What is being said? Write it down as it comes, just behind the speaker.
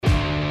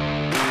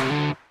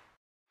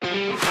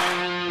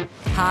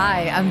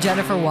Hi, I'm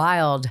Jennifer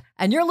Wild,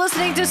 and you're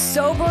listening to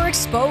Sober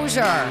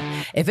Exposure.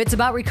 If it's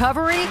about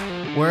recovery,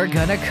 we're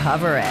gonna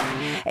cover it.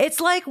 It's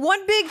like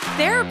one big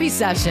therapy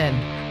session,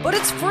 but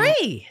it's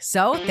free.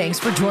 So thanks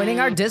for joining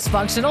our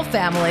dysfunctional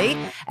family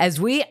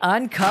as we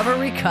uncover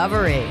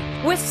recovery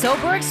with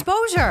Sober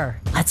Exposure.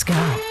 Let's go.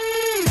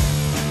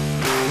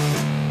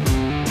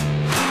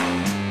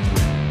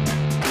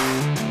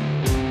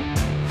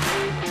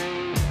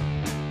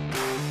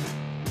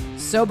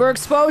 Sober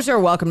Exposure,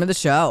 welcome to the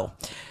show.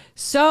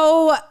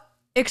 So,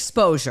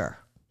 exposure.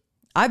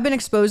 I've been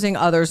exposing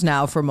others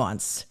now for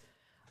months.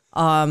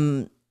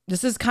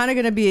 This is kind of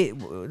going to be,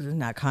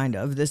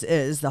 this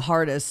is the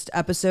hardest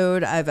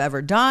episode I've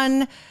ever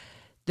done.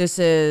 This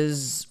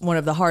is one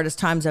of the hardest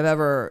times I've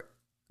ever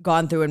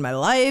gone through in my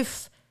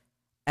life.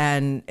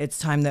 And it's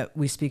time that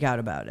we speak out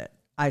about it.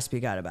 I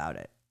speak out about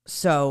it.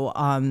 So,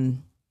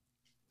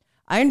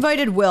 I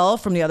invited Will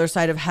from the other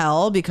side of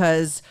hell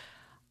because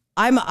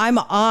I'm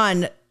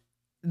on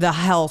the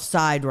hell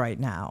side right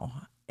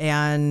now.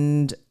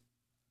 And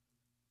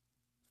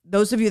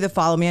those of you that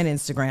follow me on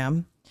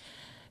Instagram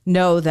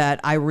know that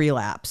I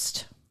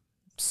relapsed.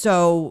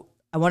 So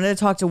I wanted to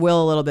talk to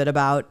Will a little bit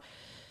about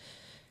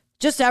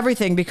just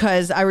everything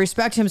because I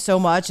respect him so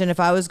much. And if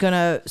I was going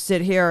to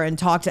sit here and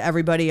talk to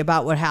everybody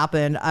about what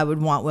happened, I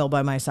would want Will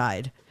by my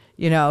side,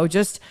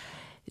 just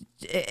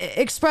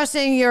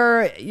expressing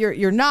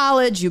your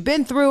knowledge. You've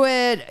been through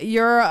it.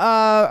 You're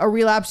a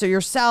relapser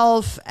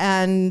yourself,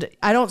 and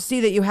I don't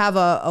see that you have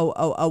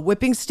a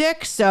whipping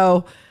stick.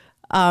 So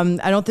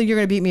I don't think you're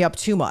going to beat me up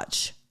too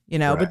much,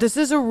 Correct. But this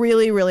is a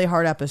really, really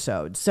hard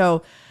episode.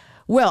 So,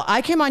 Will,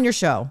 I came on your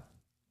show,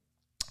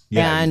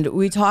 and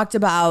we talked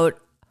about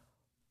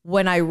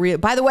when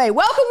by the way,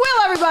 welcome,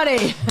 Will,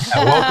 everybody.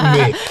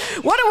 Welcome me.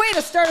 What a way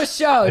to start a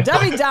show.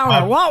 Debbie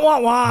Downer. Wah, wah,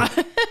 wah.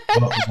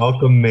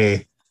 Welcome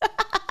me.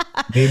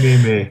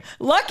 Me.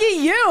 Lucky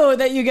you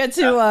that you get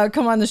to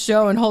come on the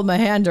show and hold my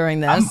hand during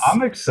this.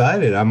 I'm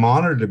excited. I'm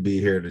honored to be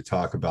here to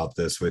talk about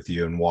this with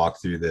you and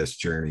walk through this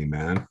journey,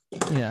 man.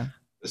 Yeah.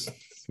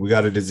 We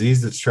got a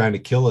disease that's trying to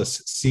kill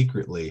us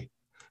secretly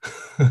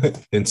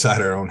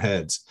inside our own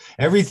heads.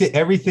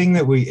 Everything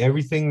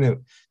that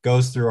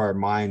goes through our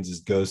minds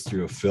goes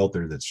through a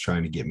filter that's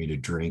trying to get me to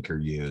drink or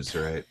use,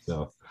 right?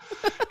 So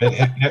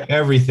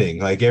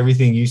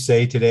everything you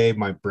say today,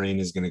 my brain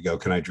is going to go,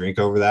 can I drink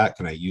over that?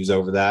 Can I use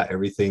over that?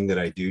 Everything that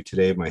I do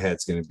today, my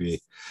head's going to be,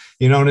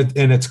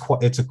 and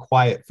it's a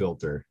quiet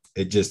filter.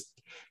 It just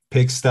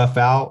picks stuff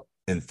out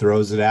and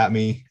throws it at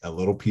me a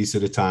little piece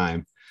at a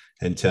time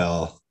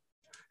until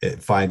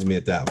it finds me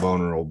at that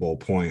vulnerable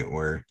point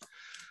where,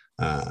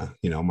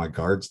 my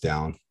guard's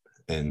down,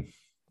 and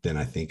then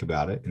I think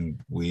about it, and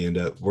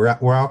we're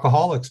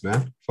alcoholics,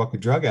 man,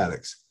 fucking drug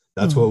addicts.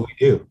 That's what we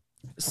do.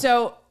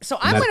 So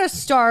I'm going to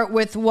start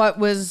with what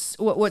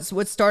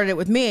started it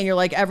with me. And you're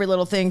like, every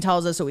little thing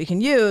tells us what we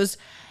can use.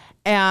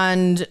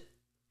 And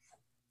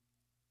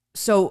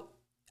so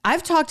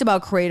I've talked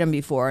about Kratom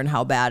before and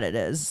how bad it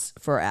is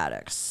for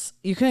addicts.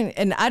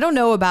 And I don't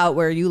know about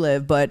where you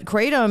live, but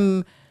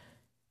Kratom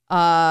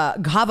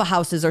Kava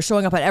houses are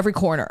showing up at every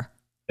corner.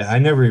 Yeah, I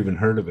never even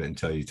heard of it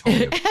until you told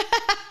me.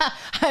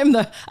 I'm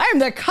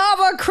the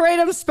Kava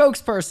Kratom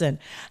spokesperson.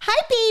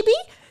 Hi, baby.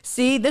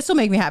 See, this will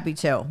make me happy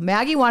too.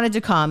 Maggie wanted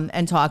to come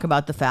and talk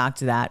about the fact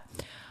that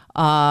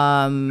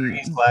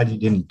He's glad you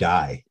didn't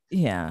die.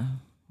 Yeah.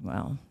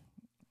 Well,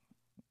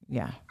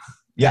 yeah.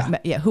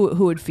 Yeah.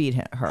 Who would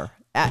feed her?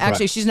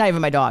 Actually, She's not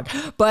even my dog,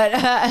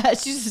 but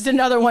she's just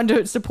another one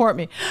to support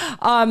me.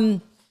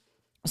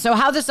 So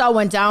how this all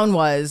went down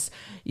was,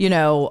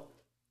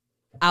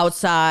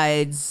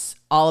 outsides,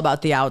 all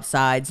about the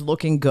outsides,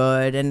 looking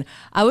good. And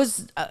I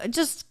was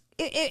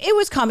it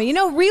was coming.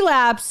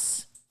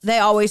 Relapse, they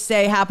always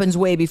say, happens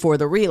way before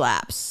the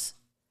relapse.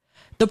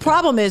 The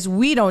problem is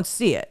we don't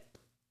see it.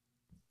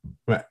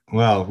 Right.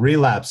 Well,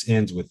 relapse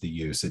ends with the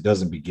use. It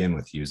doesn't begin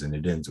with using.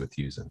 It ends with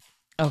using.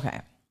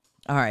 Okay.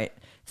 All right.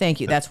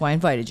 Thank you. That's why I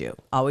invited you.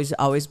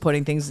 Always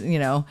putting things,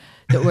 that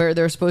where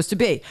they're supposed to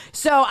be.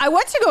 So I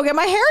went to go get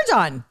my hair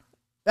done.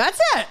 That's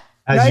it.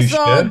 Nice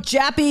little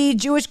jappy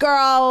Jewish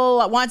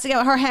girl wants to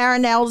get her hair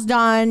and nails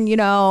done,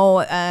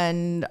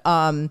 and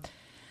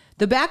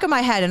the back of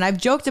my head, and I've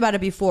joked about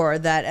it before,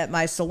 that at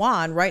my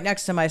salon, right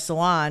next to my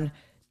salon,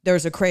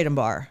 there's a Kratom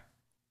bar.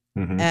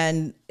 Mm-hmm.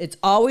 And it's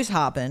always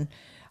hopping,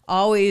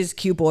 always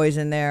cute boys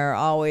in there,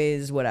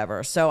 always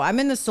whatever. So I'm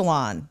in the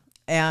salon,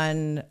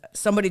 and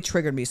somebody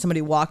triggered me.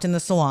 Somebody walked in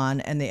the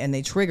salon, and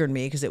they triggered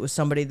me because it was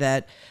somebody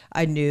that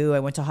I knew,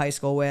 I went to high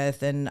school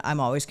with, and I'm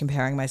always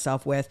comparing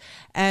myself with.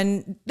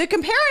 And the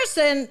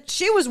comparison,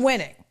 she was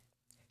winning.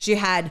 She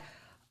had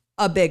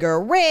a bigger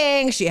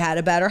ring. She had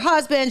a better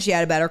husband. She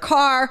had a better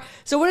car.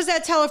 So what does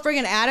that tell a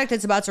friggin' addict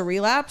that's about to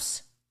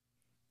relapse?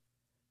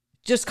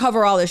 Just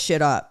cover all this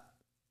shit up.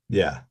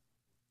 Yeah.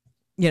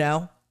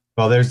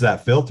 Well, there's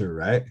that filter,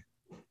 right?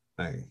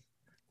 Like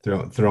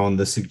throwing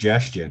the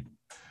suggestion.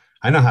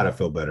 I know how to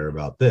feel better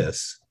about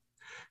this.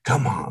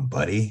 Come on,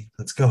 buddy.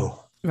 Let's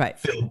go. Right.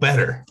 Feel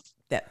better.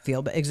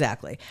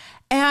 Exactly.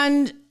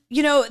 And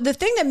the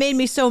thing that made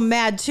me so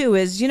mad too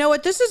is, you know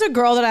what? This is a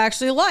girl that I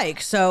actually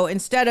like. So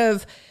instead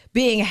of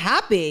being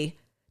happy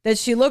that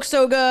she looked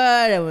so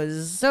good and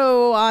was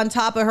so on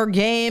top of her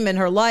game and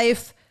her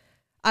life,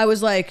 I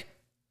was like,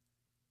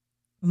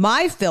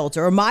 my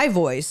filter, my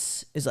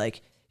voice is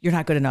like, you're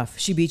not good enough.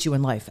 She beat you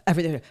in life.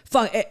 Everything.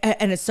 Fuck.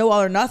 And it's so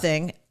all or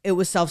nothing. It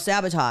was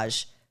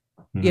self-sabotage.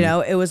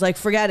 Mm-hmm. It was like,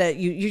 forget it.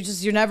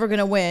 You're never going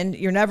to win.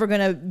 You're never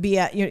going to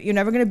be you're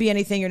never going to be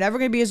anything. You're never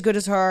going to be as good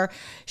as her.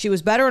 She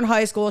was better in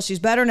high school. She's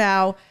better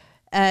now.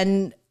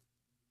 And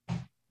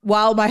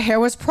while my hair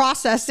was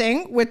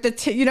processing with the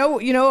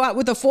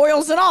with the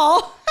foils and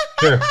all,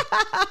 Sure.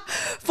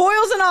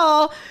 foils and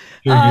all,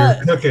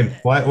 You're cooking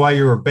while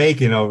you were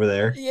baking over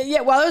there.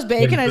 Yeah, while I was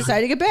baking, I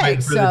decided to get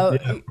baked. So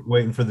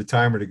waiting for the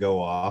timer to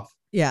go off.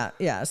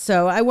 Yeah.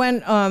 So I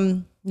went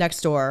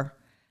next door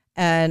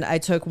and I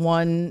took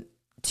one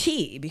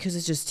tea because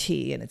it's just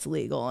tea and it's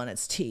legal and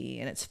it's tea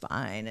and it's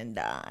fine and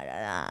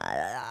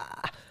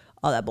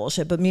all that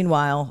bullshit. But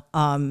meanwhile,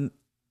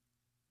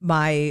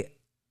 my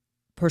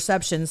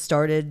perception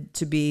started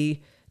to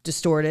be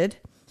distorted.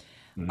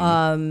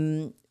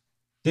 Mm-hmm.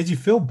 Did you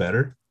feel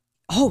better?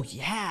 Oh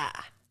yeah.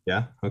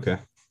 Yeah. Okay.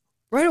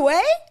 Right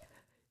away?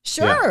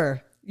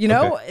 Sure.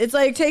 Yeah. Okay. It's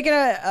like taking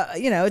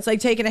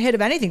a hit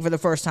of anything for the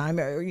first time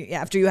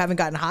after you haven't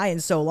gotten high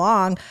in so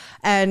long.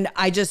 And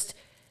I just,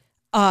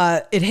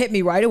 it hit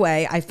me right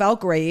away. I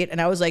felt great. And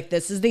I was like,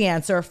 this is the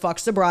answer. Fuck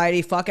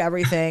sobriety. Fuck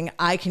everything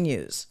I can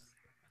use.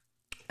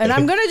 And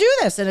I'm going to do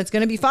this and it's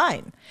going to be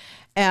fine.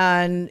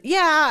 And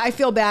yeah, I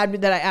feel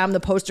bad that I am the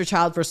poster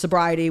child for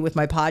sobriety with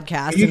my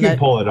podcast. You can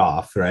pull it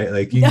off, right?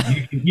 Like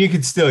you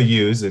can still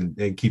use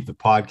and keep the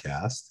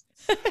podcast.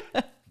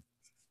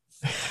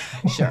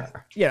 Sure.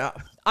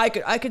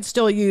 I could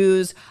still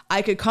use,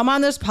 I could come on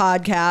this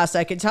podcast.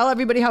 I could tell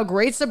everybody how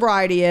great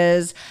sobriety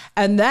is.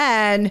 And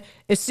then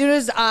as soon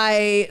as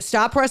I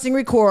stop pressing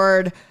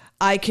record,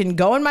 I can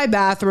go in my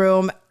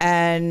bathroom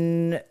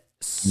and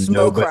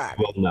smoke crack.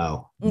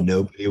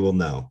 Nobody will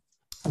know.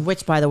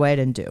 Which, by the way, I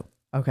didn't do.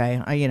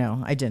 Okay.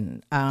 I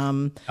didn't.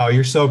 Oh,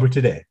 you're sober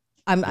today.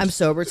 I'm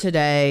sober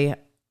today.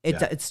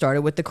 It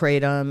started with the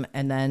kratom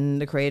and then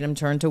the kratom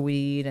turned to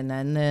weed and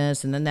then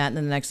this and then that. And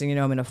then the next thing you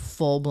know, I'm in a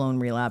full blown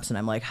relapse. And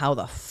I'm like, how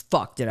the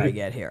fuck did I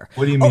get here?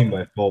 What do you mean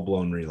by full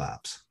blown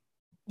relapse?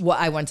 Well,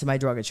 I went to my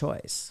drug of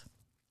choice,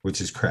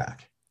 which is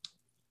crack.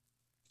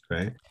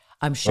 Right.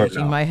 I'm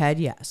shaking my head.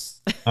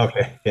 Yes.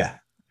 Okay. Yeah.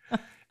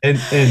 And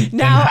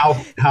now,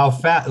 and how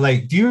fat,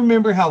 like, do you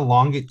remember how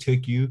long it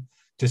took you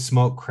to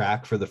smoke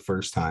crack for the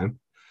first time?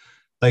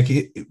 Like,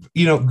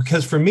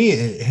 because for me,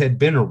 it had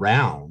been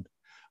around.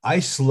 I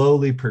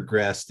slowly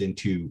progressed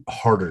into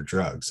harder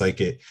drugs. Like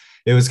it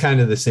was kind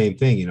of the same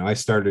thing. I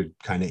started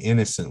kind of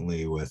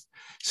innocently with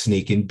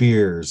sneaking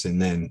beers.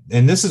 And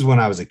this is when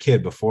I was a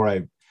kid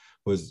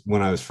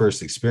when I was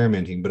first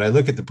experimenting, but I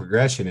look at the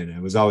progression and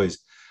it was always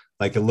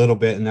like a little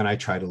bit. And then I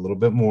tried a little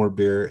bit more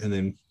beer and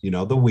then,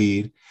 the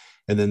weed.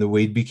 And then the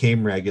weed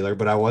became regular,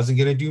 but I wasn't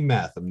going to do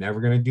meth. I'm never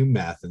going to do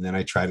meth. And then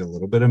I tried a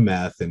little bit of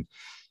meth and,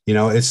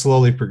 it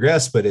slowly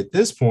progressed. But at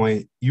this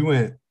point, you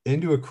went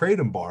into a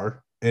kratom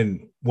bar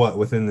and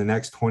within the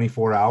next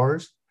 24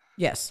 hours?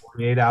 Yes.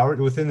 48 hours.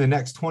 Within the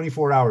next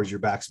 24 hours, you're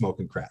back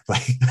smoking crack.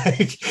 Like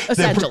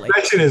essentially.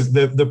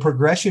 The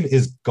progression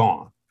is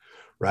gone.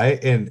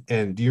 Right.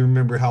 And do you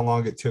remember how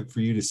long it took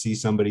for you to see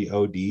somebody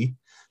OD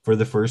for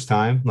the first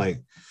time?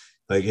 Like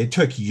it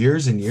took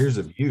years and years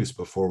of use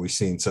before we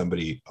seen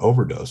somebody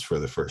overdose for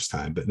the first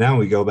time. But now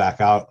we go back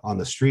out on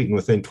the street and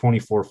within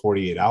 24,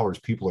 48 hours,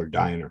 people are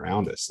dying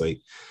around us. Like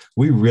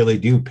we really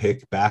do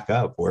pick back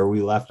up where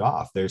we left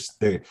off.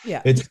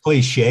 It's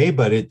cliche,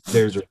 but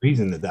there's a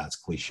reason that's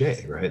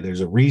cliche, right? There's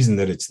a reason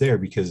that it's there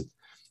because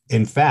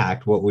in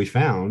fact, what we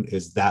found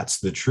is that's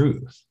the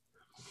truth.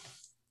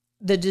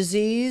 The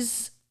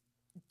disease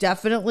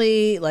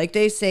definitely, like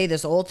they say,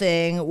 this whole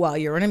thing while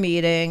you're in a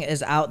meeting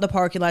is out in the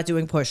parking lot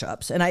doing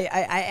push-ups. And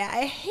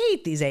I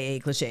hate these AA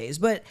cliches,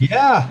 but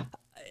yeah.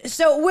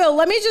 So Will,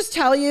 let me just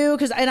tell you,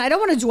 and I don't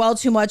want to dwell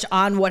too much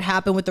on what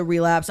happened with the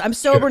relapse. I'm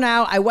sober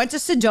now. I went to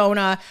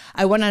Sedona.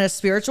 I went on a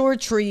spiritual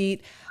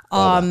retreat.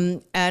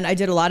 And I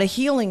did a lot of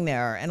healing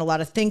there and a lot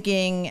of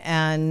thinking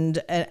and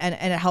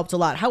it helped a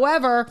lot.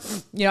 However,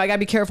 I gotta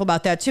be careful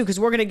about that too, because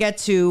we're going to get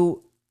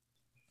to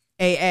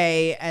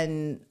AA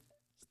and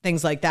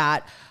things like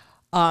that.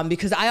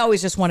 Because I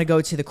always just want to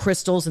go to the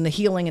crystals and the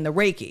healing and the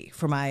Reiki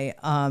for my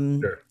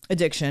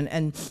addiction.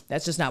 And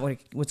that's just not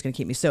what's going to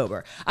keep me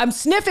sober. I'm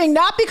sniffing,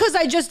 not because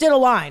I just did a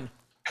line.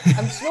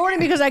 I'm snorting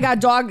because I got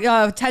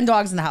 10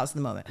 dogs in the house at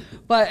the moment.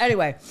 But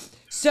anyway,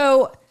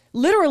 so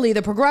literally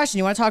the progression,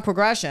 you want to talk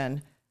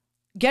progression,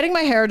 getting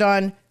my hair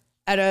done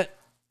at a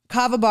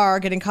kava bar,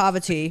 getting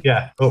kava tea,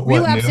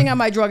 relapsing on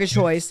my drug of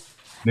choice.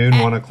 Noon,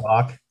 1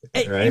 o'clock.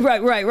 Right.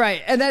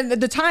 Right. And then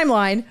the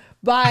timeline,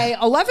 by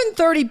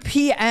 11:30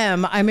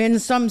 p.m., I'm in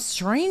some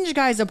strange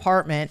guy's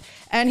apartment,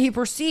 and he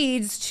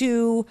proceeds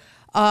to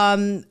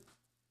have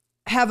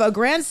a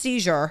grand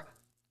seizure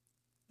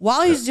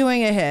while he's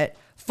doing a hit,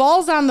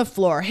 falls on the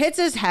floor, hits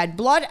his head,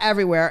 blood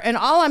everywhere. And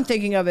all I'm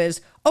thinking of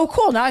is, oh,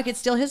 cool, now I could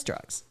steal his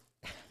drugs.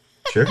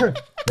 Sure.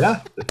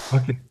 Yeah.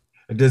 Okay.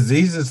 A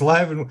disease is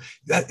live.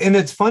 And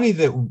it's funny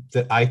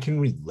that I can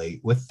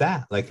relate with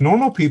that. Like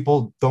normal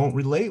people don't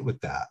relate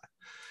with that,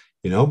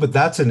 but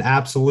that's an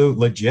absolute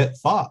legit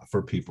thought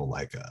for people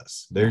like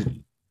us.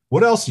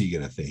 What else are you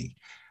going to think?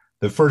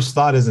 The first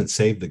thought isn't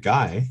save the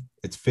guy,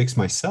 it's fix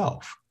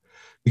myself,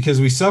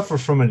 because we suffer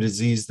from a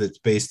disease that's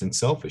based in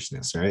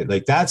selfishness, right?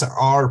 Like that's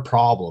our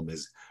problem,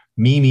 is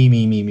me, me,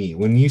 me, me, me.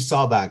 When you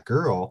saw that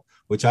girl,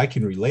 which I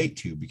can relate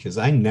to because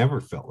I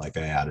never felt like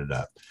I added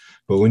up,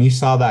 but when you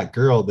saw that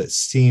girl that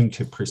seemed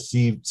to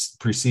perceived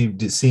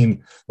to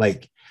seem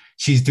like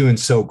she's doing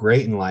so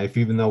great in life,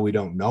 even though we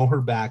don't know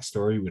her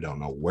backstory, we don't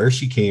know where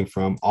she came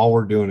from. All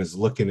we're doing is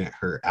looking at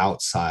her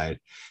outside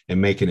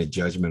and making a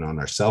judgment on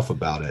ourselves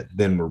about it.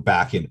 Then we're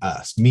back in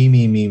us, me,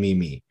 me, me, me,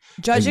 me.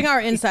 Judging our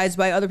insides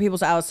by other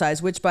people's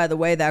outsides, which, by the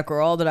way, that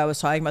girl that I was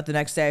talking about the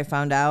next day I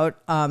found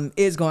out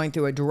is going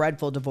through a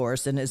dreadful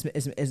divorce and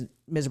is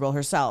miserable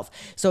herself.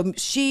 So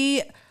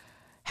she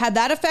had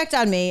that effect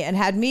on me and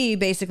had me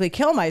basically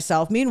kill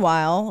myself.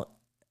 Meanwhile,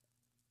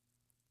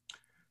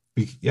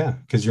 yeah,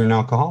 because you're an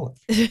alcoholic.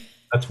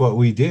 That's what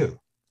we do,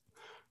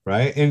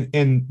 right?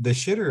 And the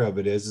shitter of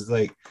it is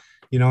like,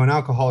 in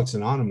Alcoholics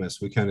Anonymous,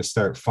 we kind of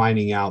start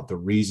finding out the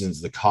reasons,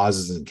 the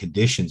causes and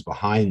conditions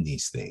behind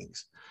these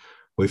things.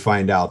 We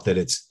find out that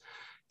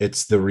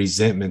it's the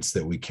resentments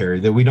that we carry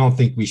that we don't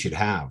think we should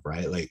have,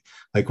 right?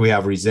 Like we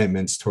have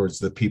resentments towards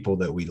the people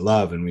that we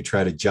love, and we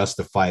try to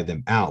justify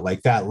them out.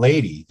 Like that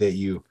lady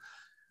that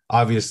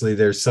obviously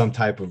there's some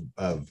type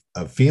of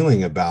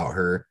feeling about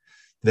her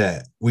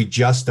that we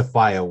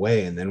justify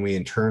away, and then we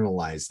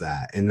internalize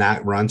that, and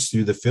that runs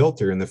through the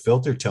filter, and the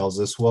filter tells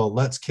us, well,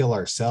 let's kill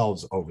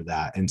ourselves over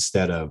that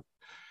instead of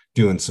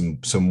doing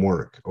some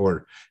work.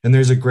 And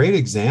there's a great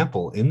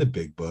example in the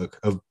big book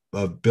of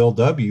Bill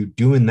W.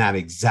 doing that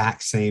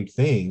exact same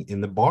thing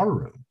in the bar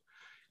room.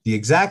 The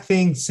exact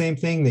same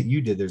thing that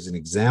you did. There's an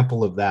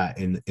example of that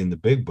in the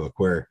big book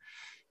where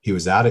he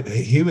was out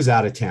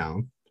of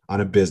town on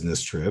a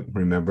business trip.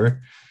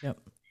 Remember? Yep.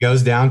 He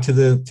goes down to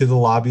the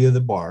lobby of the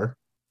bar,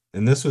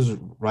 and this was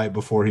right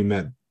before he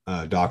met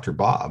Dr.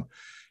 Bob,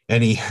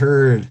 and he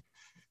heard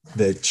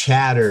the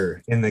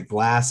chatter and the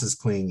glasses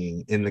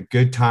clanging and the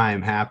good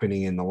time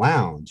happening in the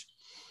lounge.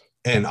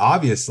 And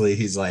obviously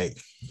he's like,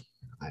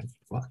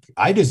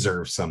 I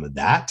deserve some of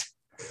that.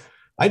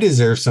 I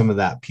deserve some of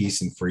that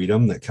peace and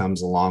freedom that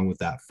comes along with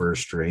that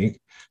first drink.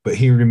 But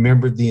he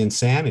remembered the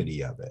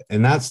insanity of it.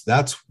 And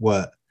that's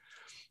what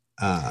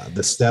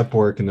the step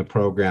work in the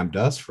program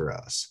does for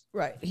us.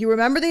 Right. He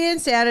remembered the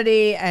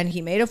insanity, and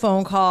he made a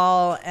phone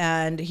call,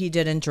 and he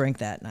didn't drink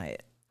that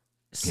night.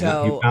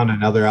 So he found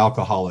another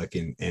alcoholic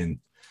and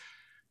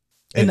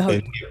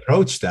he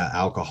approached that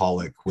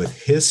alcoholic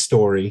with his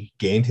story,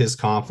 gained his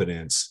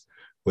confidence,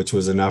 which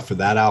was enough for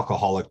that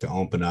alcoholic to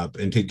open up.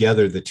 And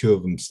together, the two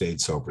of them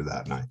stayed sober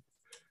that night.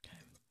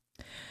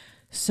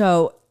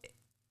 So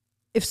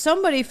if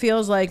somebody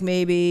feels like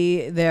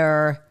maybe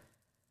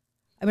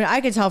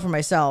I could tell for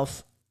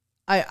myself,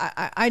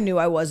 I knew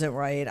I wasn't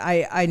right.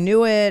 I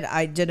knew it.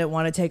 I didn't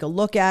want to take a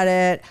look at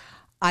it.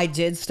 I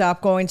did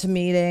stop going to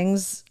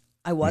meetings.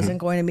 I wasn't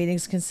going to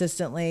meetings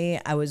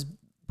consistently. I was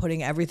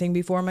putting everything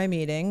before my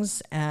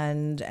meetings,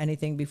 and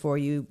anything before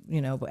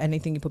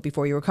anything you put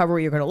before your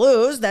recovery, you're going to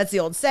lose. That's the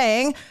old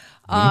saying.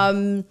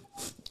 And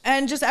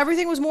just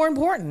everything was more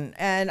important.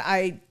 And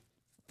I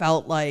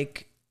felt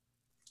like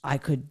I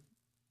could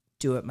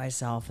do it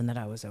myself and that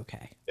I was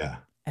okay. Yeah.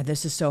 And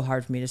this is so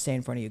hard for me to say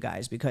in front of you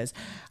guys because,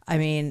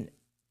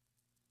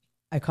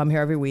 I come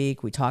here every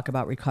week. We talk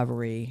about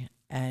recovery.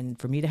 And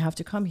for me to have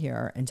to come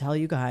here and tell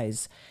you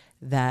guys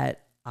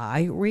that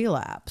I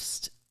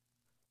relapsed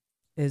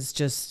is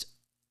just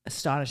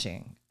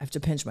astonishing. I have to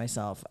pinch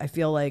myself. I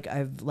feel like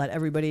I've let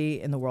everybody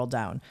in the world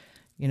down,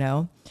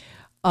 Yeah.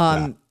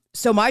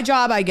 So my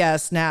job, I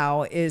guess,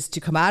 now is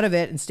to come out of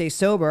it and stay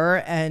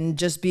sober and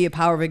just be a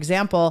power of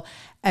example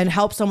and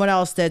help someone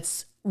else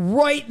that's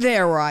right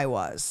there where I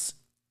was.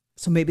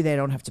 So maybe they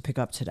don't have to pick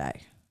up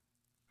today.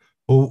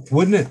 Well,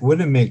 wouldn't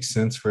it make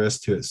sense for us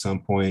to at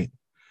some point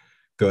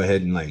go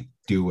ahead and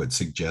do what's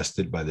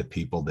suggested by the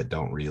people that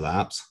don't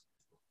relapse?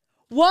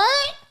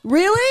 What?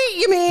 Really?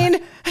 You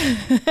mean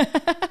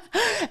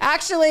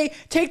actually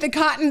take the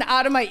cotton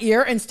out of my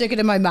ear and stick it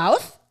in my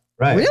mouth?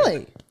 Right.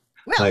 Really?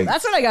 Well,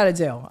 that's what I got to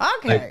do.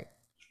 Okay.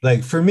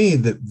 Like for me,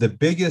 the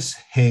biggest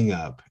hang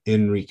up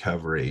in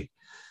recovery,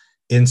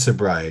 in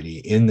sobriety,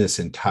 in this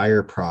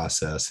entire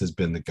process has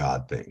been the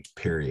God thing,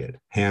 period.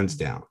 Hands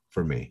down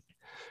for me.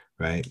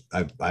 Right.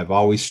 I've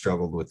always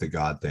struggled with the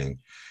God thing.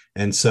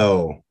 And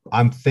so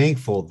I'm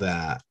thankful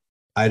that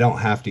I don't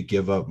have to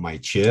give up my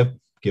chip,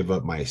 give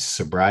up my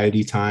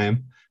sobriety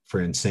time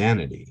for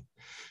insanity,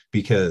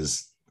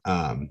 because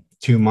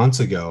 2 months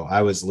ago,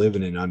 I was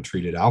living in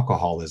untreated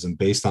alcoholism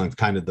based on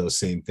kind of those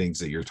same things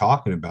that you're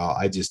talking about.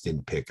 I just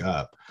didn't pick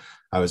up.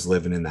 I was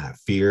living in that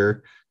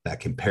fear, that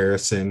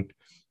comparison.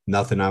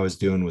 Nothing I was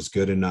doing was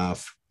good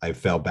enough. I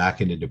fell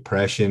back into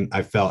depression.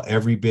 I felt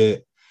every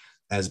bit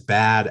as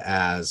bad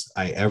as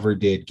I ever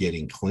did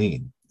getting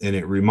clean. And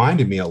it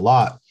reminded me a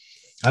lot.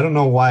 I don't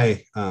know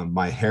why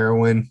my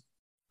heroin,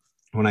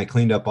 when I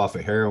cleaned up off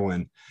of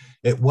heroin,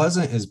 it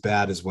wasn't as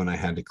bad as when I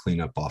had to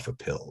clean up off of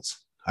pills.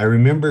 I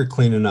remember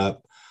cleaning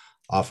up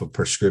off of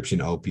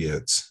prescription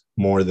opiates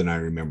more than I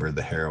remember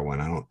the heroin.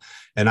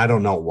 I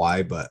don't know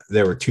why, but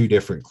there were two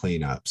different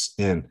cleanups,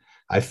 and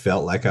I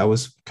felt like I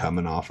was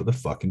coming off of the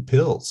fucking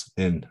pills,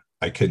 and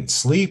I couldn't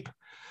sleep.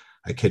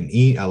 I couldn't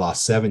eat. I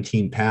lost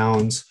 17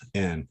 pounds.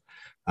 And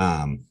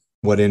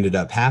what ended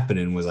up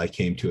happening was I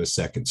came to a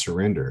second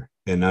surrender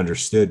and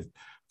understood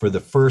for the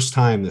first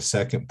time the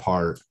second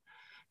part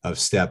of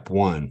step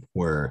one,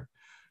 where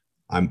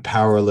I'm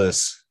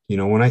powerless. You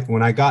know,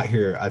 when I got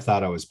here, I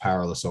thought I was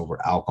powerless over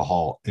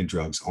alcohol and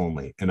drugs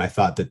only. And I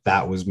thought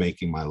that was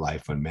making my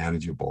life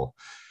unmanageable.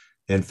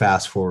 And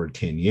fast forward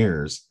 10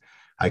 years,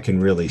 I can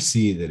really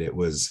see that it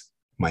was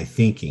my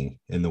thinking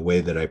and the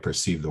way that I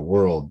perceive the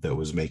world that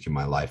was making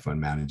my life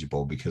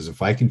unmanageable. Because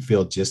if I can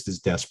feel just as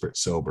desperate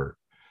sober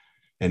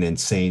and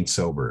insane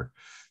sober,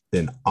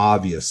 then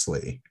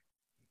obviously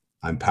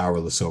I'm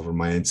powerless over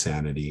my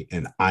insanity,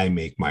 and I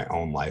make my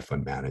own life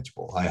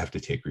unmanageable. I have to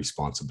take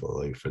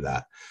responsibility for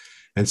that.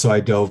 And so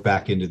I dove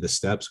back into the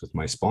steps with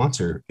my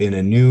sponsor in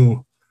a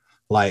new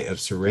light of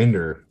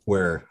surrender,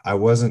 where I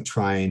wasn't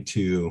trying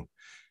to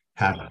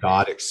have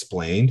God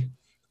explained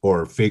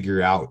or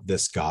figure out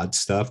this God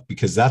stuff,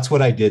 because that's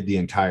what I did the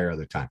entire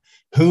other time.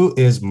 Who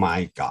is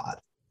my God?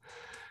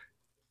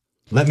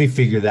 Let me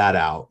figure that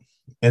out.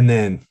 And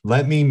then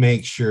let me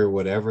make sure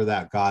whatever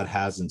that God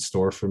has in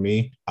store for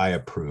me, I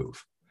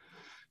approve.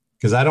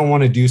 Because I don't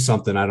want to do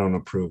something I don't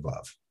approve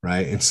of.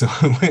 Right. And so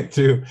I went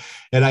through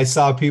and I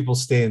saw people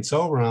staying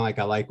sober. And I'm like,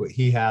 I like what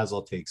he has.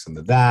 I'll take some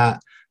of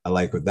that. I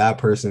like what that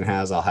person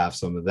has. I'll have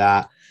some of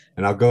that.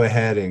 And I'll go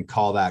ahead and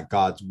call that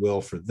God's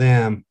will for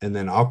them. And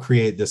then I'll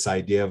create this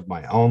idea of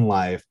my own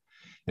life.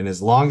 And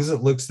as long as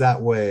it looks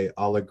that way,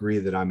 I'll agree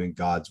that I'm in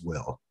God's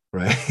will.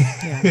 Right.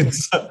 Yeah.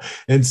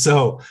 and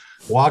so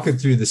walking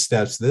through the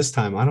steps this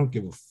time, I don't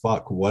give a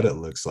fuck what it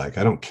looks like.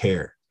 I don't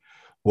care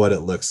what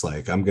it looks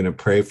like. I'm going to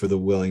pray for the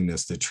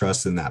willingness to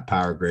trust in that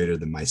power greater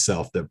than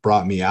myself that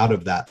brought me out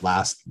of that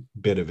last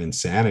bit of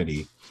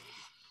insanity.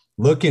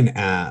 Looking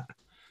at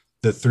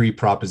the 3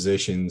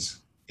 propositions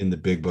in the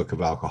big book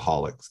of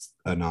Alcoholics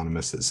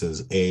Anonymous, it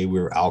says, A, we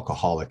were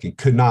alcoholic and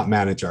could not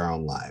manage our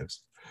own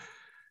lives.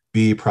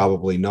 B,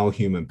 probably no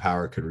human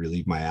power could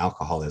relieve my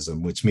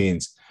alcoholism, which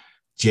means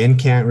Jen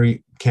can't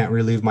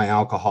relieve my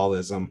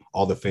alcoholism.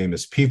 All the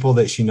famous people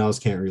that she knows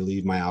can't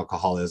relieve my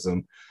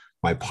alcoholism.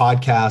 My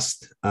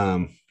podcast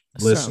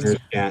listeners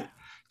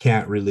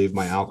can't relieve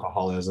my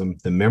alcoholism.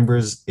 The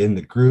members in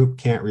the group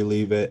can't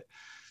relieve it.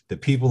 The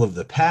people of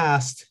the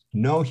past,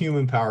 no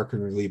human power can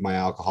relieve my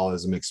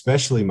alcoholism,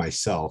 especially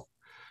myself.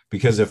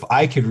 Because if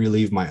I could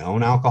relieve my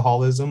own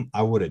alcoholism,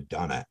 I would have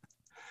done it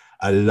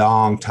a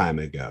long time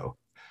ago.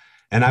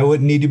 And I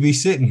wouldn't need to be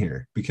sitting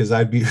here because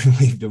I'd be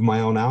relieved of my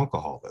own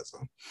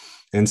alcoholism.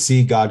 And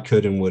see, God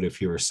could and would if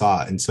he were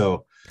sought. And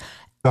so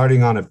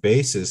starting on a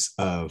basis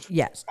of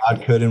yes,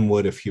 God could and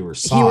would if he were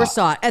sought. He were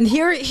sought. And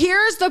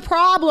here's the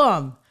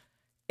problem.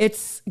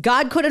 It's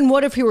God could and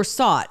would if he were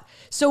sought.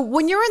 So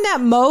when you're in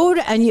that mode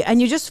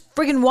and you just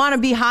freaking want to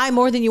be high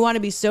more than you want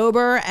to be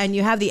sober, and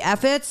you have the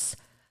efforts,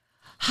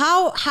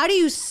 how do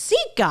you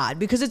seek God?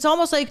 Because it's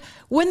almost like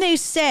when they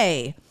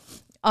say,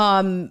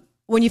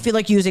 when you feel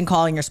like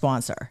calling your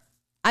sponsor.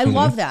 I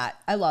love that.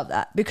 I love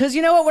that. Because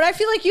you know what? When I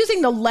feel like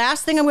using, the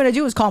last thing I'm going to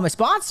do is call my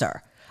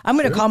sponsor. I'm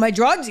going to call my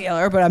drug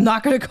dealer, but I'm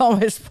not going to call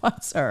my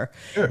sponsor,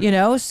 you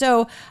know?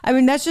 So, I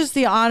mean, that's just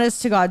the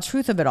honest to God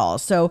truth of it all.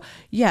 So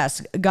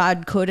yes,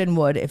 God could and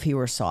would if he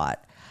were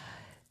sought.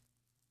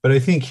 But I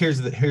think here's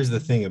the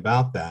thing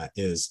about that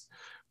is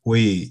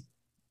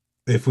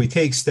if we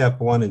take step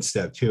 1 and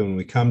step 2 and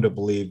we come to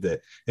believe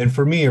that, and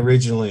for me,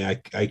 originally,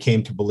 I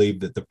came to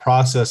believe that the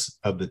process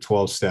of the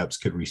 12 steps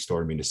could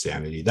restore me to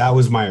sanity. That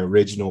was my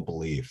original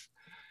belief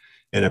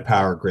in a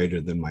power greater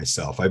than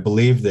myself. I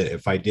believed that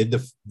if I did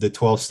the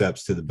 12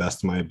 steps to the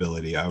best of my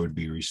ability, I would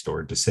be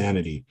restored to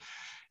sanity.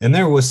 And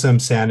there was some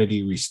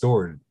sanity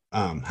restored.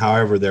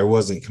 However, there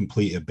wasn't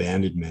complete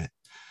abandonment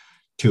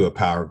to a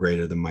power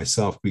greater than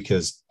myself,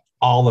 because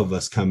all of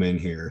us come in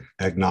here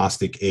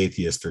agnostic,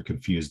 atheist, or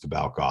confused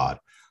about God.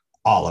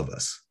 All of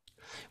us.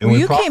 And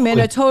you came in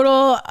a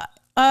total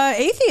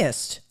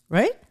atheist,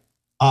 right?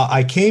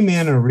 I came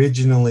in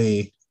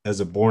originally as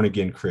a born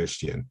again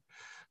Christian,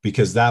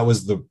 because that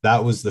was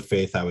the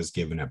faith I was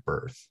given at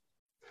birth.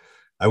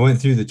 I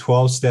went through the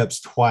 12 steps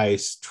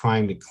twice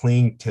trying to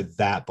cling to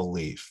that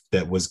belief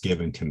that was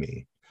given to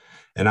me.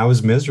 And I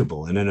was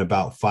miserable. And in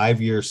about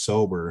 5 years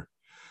sober,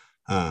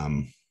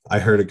 I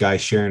heard a guy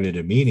sharing at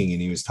a meeting,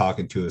 and he was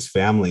talking to his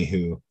family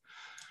who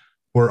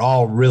were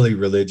all really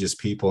religious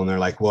people. And they're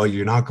like, well,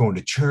 you're not going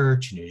to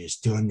church and you're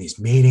just doing these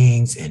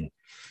meetings, and,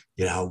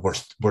 you know,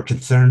 we're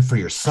concerned for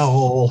your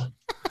soul.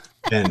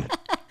 And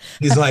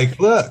he's like,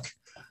 look,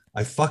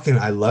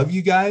 I love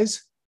you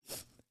guys,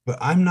 but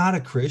I'm not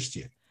a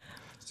Christian.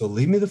 So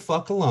leave me the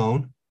fuck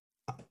alone,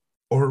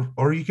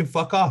 or you can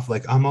fuck off.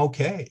 Like, I'm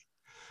okay.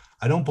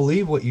 I don't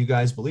believe what you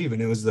guys believe.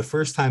 And it was the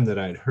first time that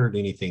I'd heard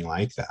anything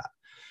like that.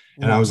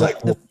 And I Well, was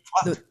like, well,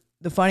 fuck.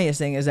 the funniest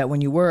thing is that when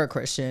you were a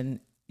Christian,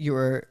 you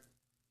were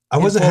I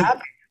in wasn't full,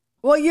 happy.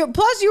 well, you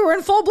were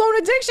in full blown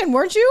addiction,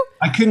 weren't you?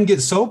 I couldn't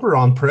get sober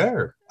on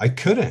prayer. I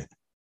couldn't.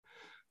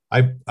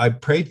 I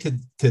prayed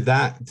to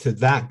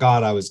that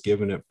God I was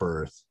given at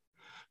birth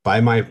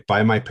by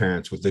my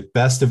parents with the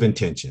best of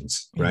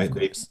intentions, right?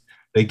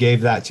 They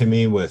gave that to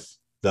me with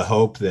the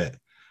hope that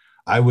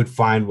I would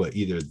find what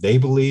either they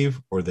believe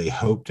or they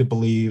hope to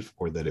believe,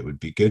 or that it would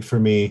be good for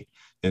me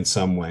in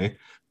some way.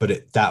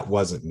 But that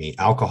wasn't me.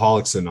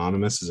 Alcoholics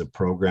Anonymous is a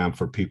program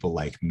for people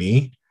like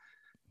me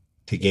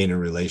to gain a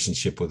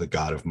relationship with a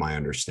God of my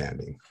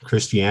understanding.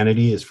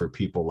 Christianity is for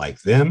people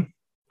like them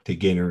to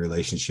gain a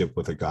relationship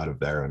with a God of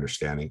their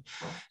understanding.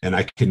 And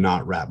I could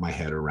not wrap my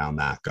head around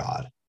that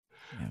God.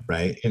 Yeah.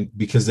 Right. And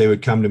because they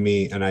would come to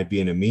me and I'd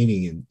be in a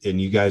meeting and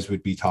you guys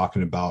would be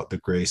talking about the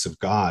grace of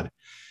God.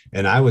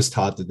 And I was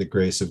taught that the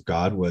grace of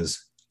God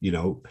was,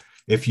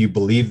 if you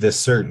believe this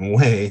certain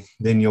way,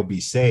 then you'll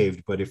be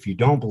saved. But if you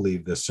don't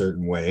believe this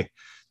certain way,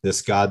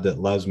 this God that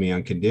loves me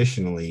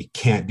unconditionally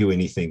can't do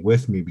anything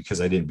with me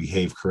because I didn't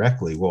behave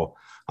correctly. Well,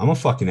 I'm a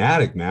fucking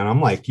addict, man.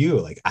 I'm like you.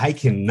 Like, I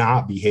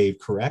cannot behave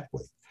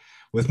correctly.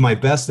 With my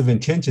best of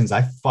intentions,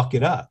 I fuck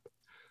it up.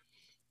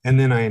 And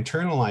then I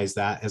internalize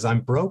that as I'm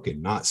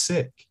broken, not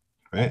sick,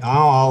 right?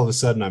 All of a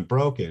sudden I'm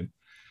broken.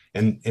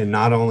 And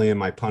not only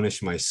am I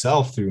punished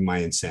myself through my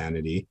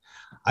insanity,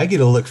 I get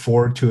to look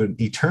forward to an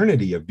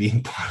eternity of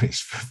being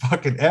punished for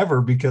fucking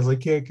ever because I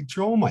can't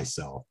control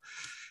myself.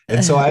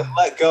 And so I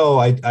let go.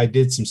 I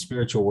did some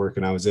spiritual work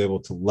and I was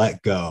able to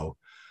let go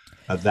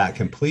of that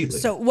completely.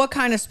 So what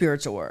kind of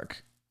spiritual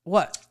work?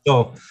 What?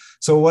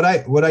 So what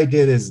I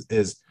did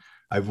is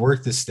I've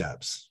worked the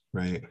steps,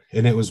 right?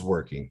 And it was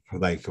working.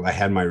 Like, I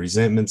had my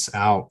resentments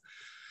out.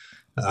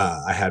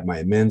 I had my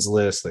amends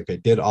list. Like, I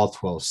did all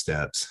 12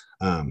 steps.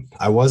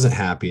 I wasn't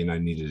happy and I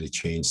needed to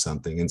change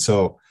something. And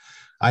so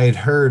I had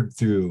heard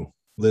through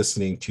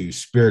listening to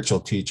spiritual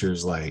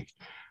teachers like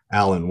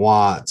Alan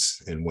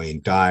Watts and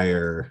Wayne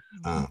Dyer,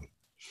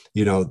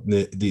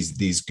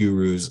 these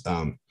gurus,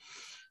 the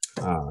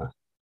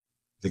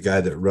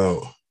guy that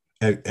wrote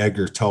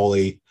Edgar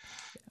Tolle,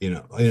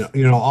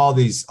 all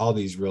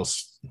these real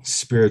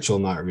spiritual,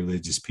 not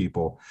religious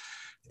people.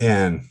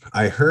 And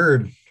I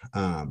heard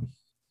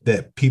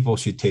that people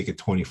should take a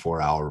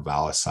 24-hour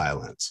vow of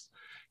silence.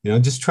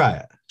 Just try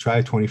it. Try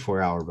a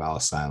 24-hour vow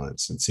of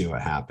silence and see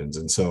what happens.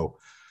 And so,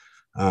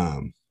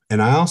 and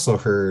I also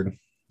heard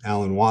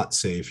Alan Watts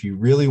say, if you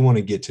really want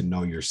to get to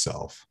know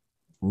yourself,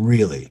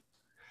 really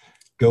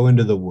go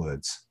into the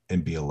woods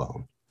and be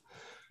alone.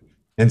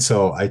 And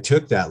so I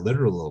took that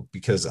literal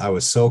because I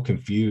was so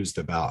confused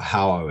about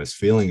how I was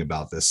feeling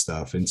about this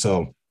stuff. And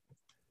so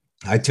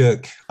I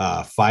took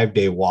a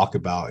 5-day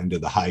walkabout into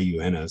the high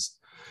Uintas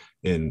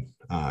in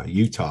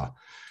Utah.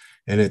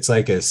 And it's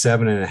like a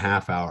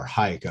 7.5-hour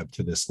hike up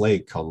to this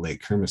lake called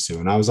Lake Kermasu.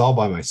 And I was all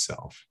by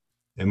myself.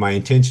 And my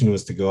intention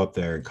was to go up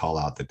there and call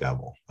out the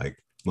devil.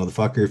 Like,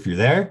 motherfucker, if you're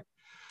there,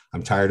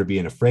 I'm tired of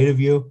being afraid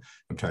of you.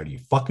 I'm tired of you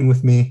fucking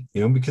with me,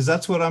 because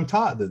that's what I'm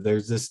taught, that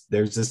there's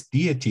this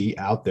deity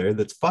out there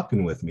that's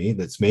fucking with me,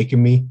 that's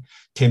tempting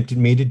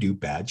me to do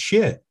bad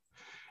shit.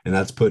 And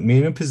that's putting me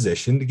in a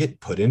position to get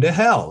put into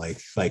hell.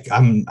 Like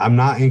I'm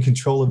not in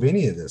control of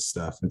any of this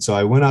stuff. And so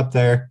I went up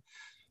there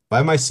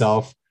by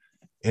myself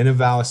in a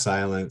vow of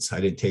silence. I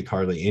didn't take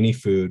hardly any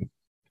food.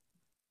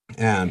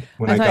 And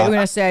when I thought you were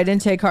going to say I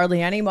didn't take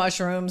hardly any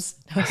mushrooms.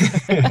 No,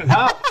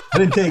 I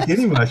didn't take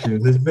any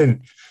mushrooms. It's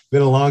been a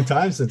long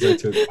time since I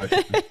took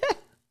mushrooms.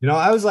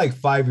 I was like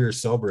 5 years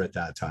sober at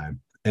that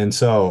time. And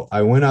so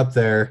I went up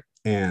there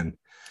and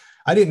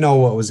I didn't know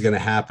what was going to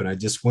happen. I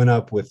just went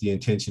up with the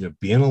intention of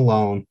being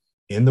alone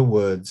in the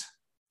woods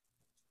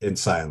in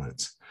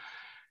silence.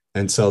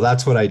 And so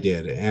that's what I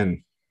did.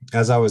 And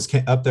as I was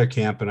up there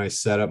camping, I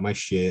set up my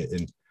shit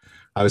and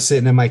I was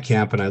sitting in my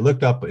camp and I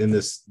looked up in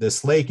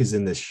this lake is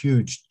in this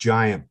huge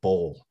giant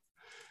bowl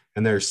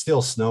and there's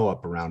still snow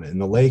up around it. And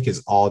the lake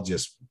is all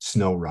just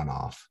snow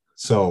runoff.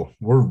 So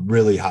we're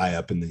really high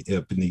up in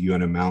the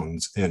Uinta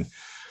Mountains. And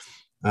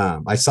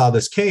I saw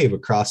this cave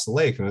across the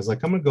lake and I was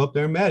like, I'm going to go up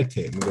there and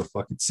meditate. I'm going to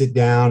go fucking sit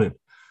down and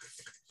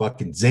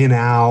fucking zen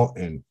out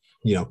and,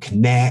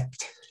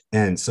 connect.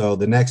 And so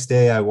the next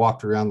day I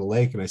walked around the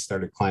lake and I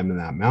started climbing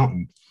that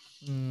mountain.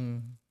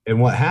 And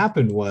what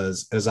happened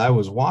was, as I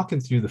was walking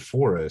through the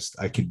forest,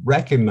 I could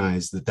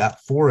recognize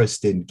that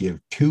forest didn't give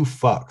two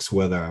fucks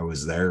whether I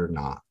was there or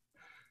not.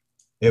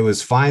 It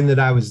was fine that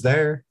I was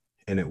there,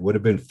 and it would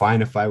have been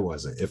fine if I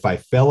wasn't. If I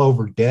fell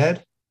over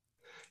dead,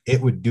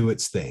 it would do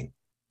its thing,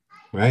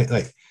 right?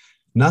 Like,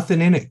 nothing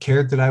in it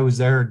cared that I was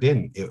there or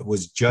didn't. It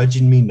was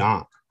judging me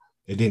not.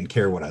 It didn't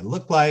care what I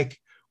looked like,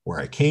 where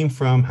I came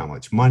from, how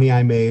much money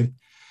I made.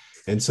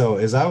 And so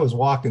as I was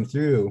walking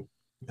through,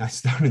 I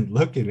started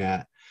looking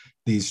at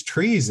these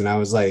trees and I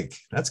was like,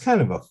 that's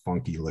kind of a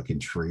funky looking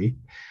tree,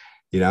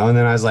 and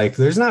then I was like,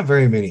 there's not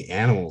very many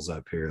animals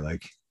up here.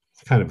 Like,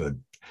 kind of a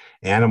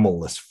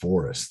animalless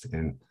forest,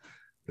 and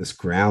this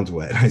ground's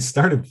wet. I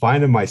started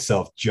finding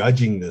myself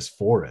judging this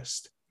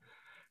forest,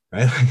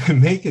 right? Like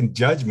I'm making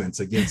judgments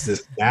against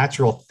this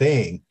natural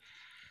thing.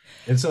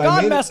 And so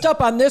God messed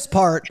up on this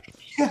part.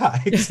 Yeah,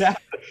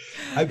 exactly.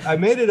 I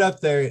made it up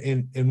there,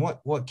 and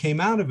what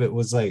came out of it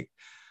was like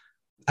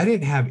I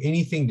didn't have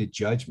anything to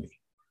judge me.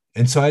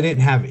 And so I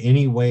didn't have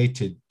any way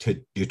to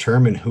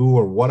determine who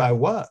or what I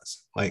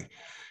was. Like,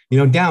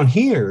 down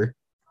here,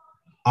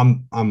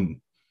 I'm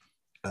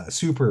a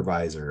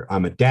supervisor,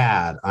 I'm a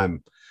dad,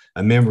 I'm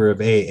a member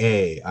of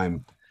AA,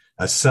 I'm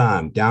a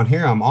son. Down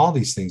here, I'm all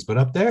these things, but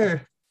up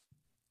there,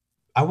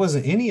 I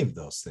wasn't any of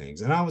those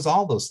things. And I was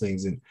all those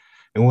things. And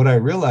what I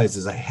realized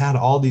is I had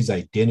all these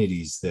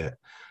identities that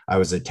I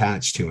was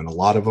attached to. And a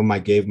lot of them I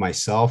gave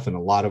myself, and a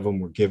lot of them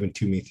were given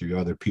to me through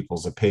other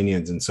people's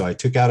opinions. And so I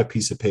took out a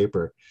piece of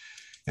paper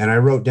and I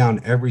wrote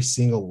down every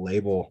single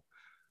label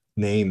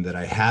name that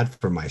I had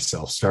for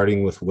myself,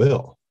 starting with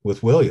William,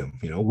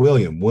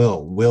 William,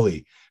 Will,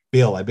 Willie,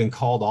 Bill. I've been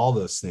called all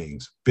those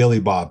things, Billy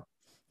Bob,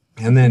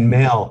 and then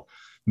male,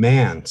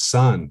 man,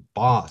 son,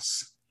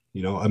 boss,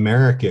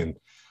 American,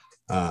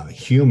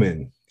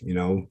 human,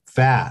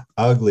 fat,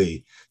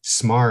 ugly,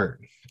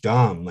 smart,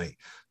 dumb,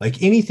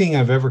 like anything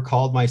I've ever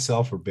called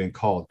myself or been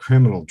called: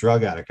 criminal,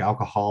 drug addict,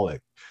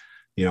 alcoholic,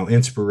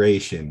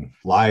 inspiration,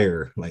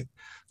 liar,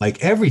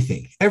 like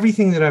everything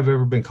that I've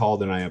ever been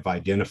called and I have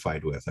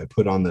identified with, I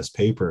put on this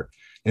paper,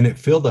 and it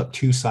filled up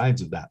 2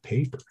 sides of that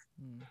paper.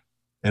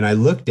 And I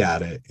looked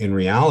at it in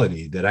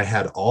reality that I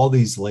had all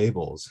these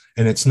labels,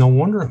 and it's no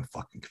wonder I'm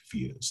fucking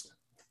confused.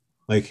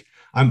 Like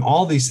I'm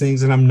all these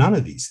things and I'm none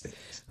of these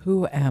things.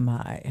 Who am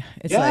I?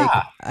 It's like,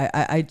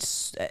 I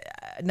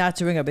not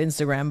to bring up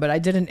Instagram, but I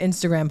did an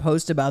Instagram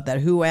post about that.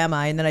 Who am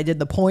I? And then I did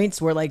the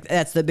points where, like,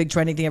 that's the big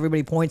trending thing.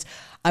 Everybody points.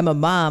 I'm a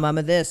mom. I'm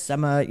a this.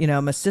 I'm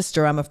a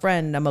sister. I'm a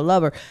friend. I'm a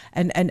lover.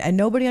 And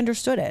nobody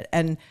understood it.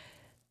 And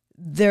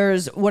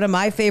there's one of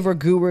my favorite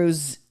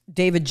gurus,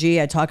 David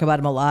G. I talk about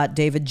him a lot.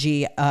 David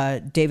G.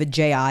 David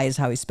J.I. is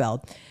how he's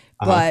spelled.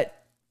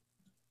 But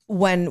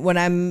when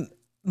I'm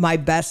my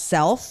best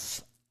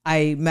self,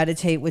 I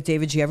meditate with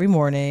David G every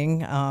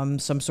morning,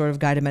 some sort of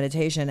guided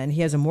meditation, and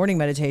he has a morning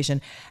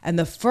meditation. And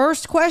the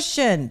first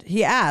question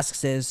he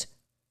asks is,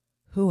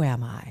 who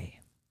am I?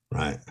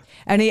 Right.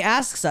 And he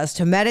asks us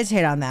to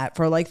meditate on that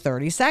for like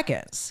 30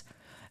 seconds.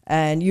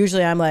 And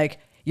usually I'm like,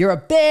 you're a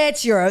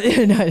bitch, you're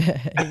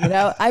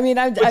a, I mean,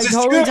 I'm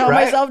totally telling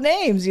myself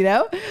names,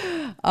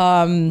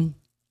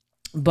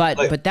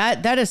 but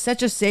that is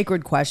such a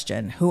sacred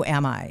question. Who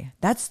am I?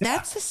 That's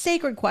a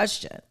sacred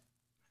question.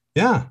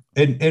 Yeah.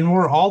 And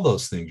we're all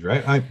those things,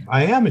 right?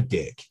 I am a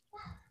dick,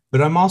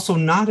 but I'm also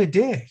not a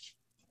dick.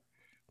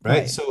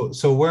 Right.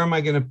 So where am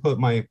I going to put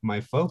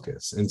my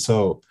focus? And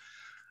so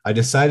I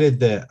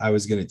decided that I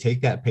was going to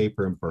take that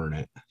paper and burn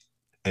it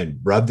and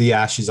rub the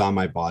ashes on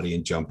my body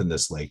and jump in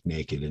this lake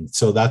naked. And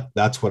so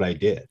that's what I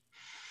did.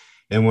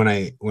 And when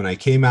I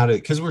came out of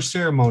it, because we're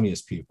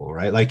ceremonious people,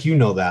 right? Like,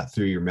 that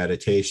through your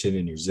meditation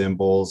and your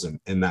symbols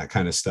and that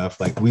kind of stuff.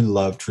 Like, we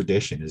love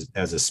tradition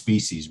as a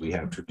species. We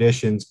have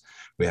traditions,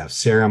 we have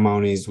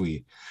ceremonies,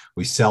 we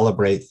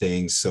celebrate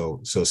things.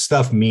 So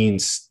stuff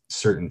means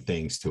certain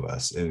things to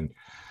us. And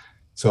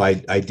so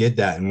I did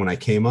that. And when I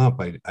came up,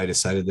 I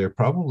decided there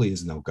probably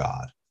is no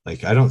God.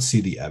 Like, I don't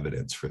see the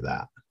evidence for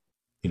that,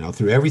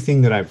 through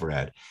everything that I've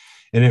read.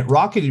 And it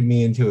rocketed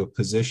me into a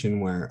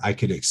position where I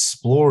could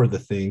explore the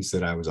things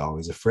that I was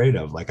always afraid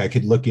of. Like, I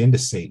could look into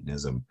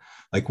Satanism.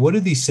 Like, what do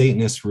these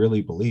Satanists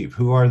really believe?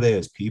 Who are they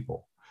as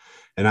people?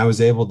 And I was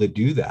able to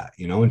do that,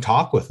 and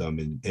talk with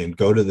them and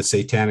go to the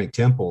Satanic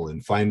Temple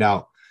and find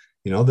out,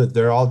 that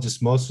they're all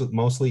just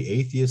mostly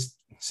atheist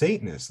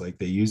Satanists. Like,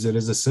 they use it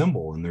as a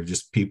symbol, and they're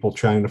just people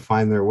trying to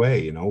find their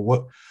way.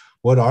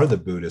 What are the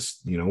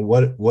Buddhists?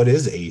 What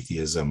is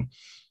atheism?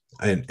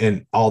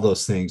 And all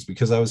those things,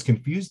 because I was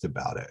confused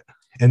about it.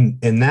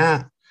 And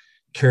that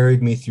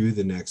carried me through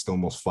the next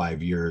almost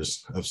 5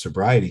 years of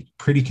sobriety,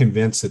 pretty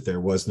convinced that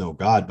there was no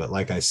God. But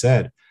like I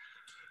said,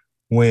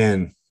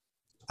 when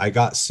I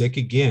got sick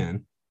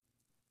again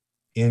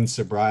in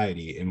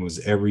sobriety and was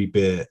every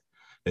bit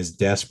as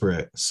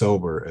desperate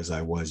sober as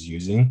I was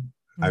using,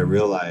 I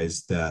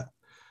realized that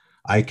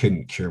I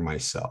couldn't cure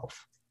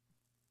myself.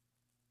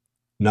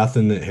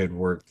 Nothing that had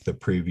worked the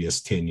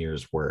previous 10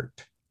 years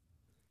worked.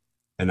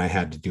 And I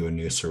had to do a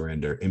new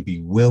surrender and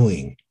be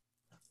willing.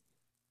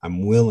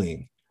 I'm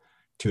willing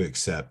to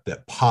accept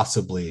that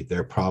possibly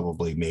there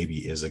probably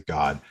maybe is a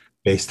God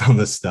based on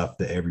the stuff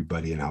that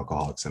everybody in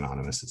Alcoholics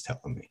Anonymous is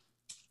telling me.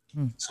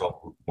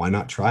 So why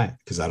not try it?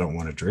 Because I don't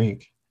want to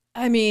drink.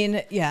 I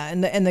mean, yeah.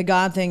 And the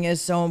God thing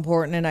is so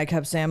important. And I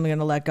kept saying I'm going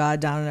to let God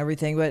down and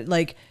everything. But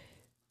like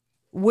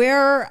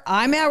where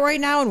I'm at right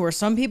now and where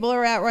some people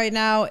are at right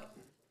now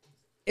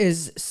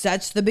is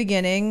such the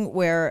beginning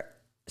where.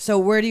 So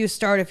where do you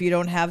start if you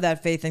don't have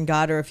that faith in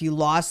God, or if you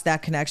lost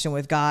that connection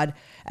with God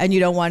and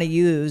you don't want to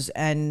use,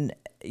 and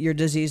your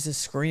disease is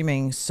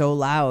screaming so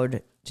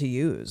loud to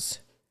use?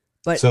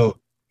 But so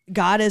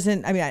God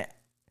isn't, I mean,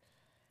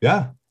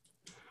 yeah.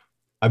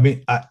 I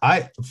mean,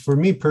 for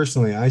me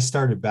personally, I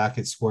started back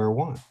at square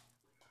one.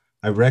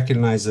 I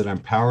recognize that I'm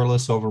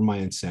powerless over my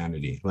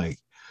insanity. Like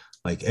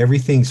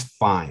everything's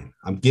fine.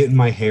 I'm getting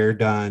my hair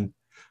done.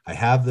 I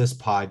have this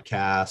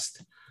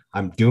podcast.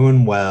 I'm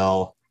doing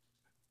well.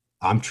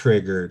 I'm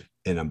triggered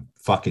and I'm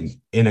fucking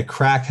in a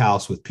crack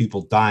house with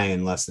people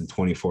dying less than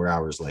 24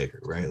 hours later,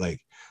 right?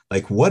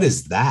 Like what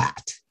is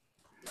that?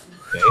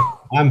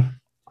 Okay.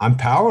 I'm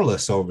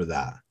powerless over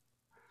that.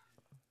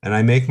 And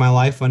I make my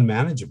life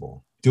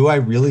unmanageable. Do I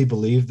really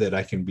believe that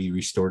I can be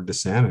restored to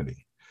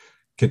sanity?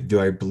 Do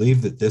I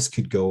believe that this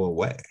could go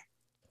away?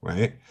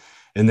 Right.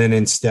 And then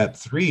in step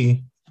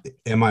 3,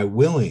 am I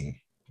willing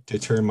to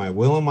turn my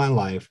will and my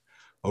life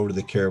over to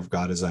the care of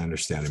God as I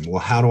understand him?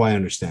 Well, how do I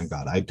understand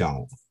God? I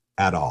don't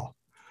at all.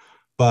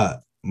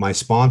 But my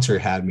sponsor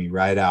had me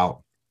write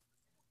out.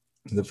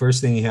 The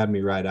first thing he had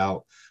me write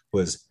out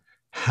was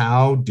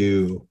how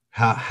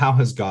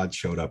has God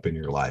showed up in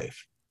your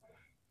life?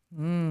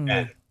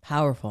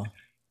 Powerful.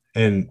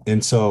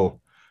 And so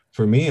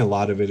for me, a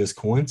lot of it is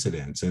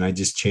coincidence. And I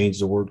just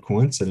changed the word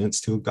coincidence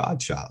to a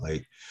God shot.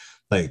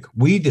 Like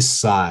we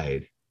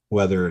decide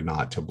whether or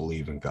not to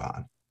believe in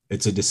God.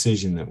 It's a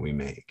decision that we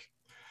make.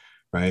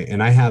 Right.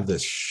 And I have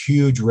this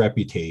huge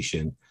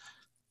reputation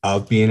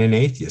of being an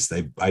atheist.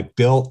 I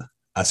built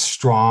a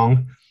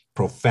strong,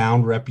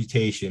 profound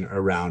reputation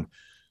around,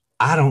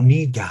 I don't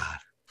need God.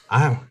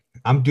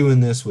 I'm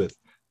doing this with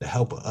the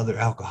help of other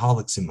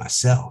alcoholics and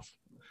myself.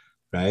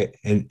 Right.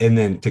 And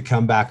then to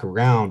come back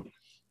around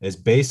is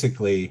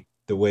basically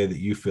the way that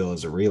you feel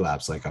as a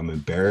relapse. Like I'm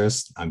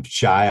embarrassed. I'm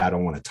shy. I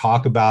don't want to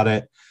talk about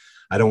it.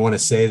 I don't want to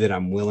say that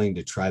I'm willing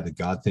to try the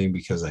God thing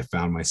because I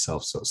found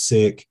myself so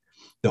sick.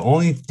 The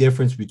only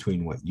difference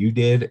between what you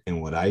did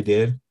and what I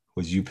did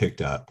was you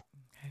picked up.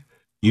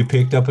 You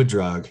picked up a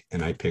drug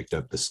and I picked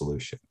up the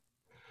solution.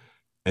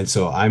 And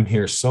so I'm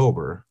here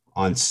sober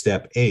on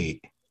step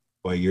 8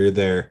 while you're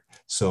there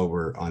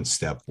sober on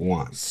step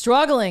 1.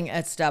 Struggling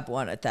at step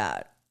 1 at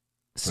that.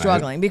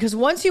 Struggling. Right? Because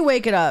once you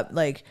wake it up,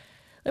 like,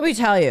 let me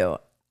tell you,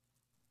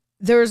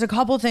 there's a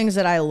couple things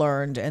that I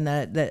learned in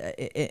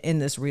in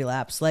this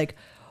relapse. Like,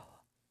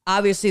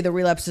 obviously the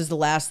relapse is the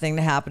last thing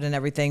to happen and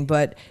everything.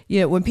 But, you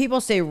know, when people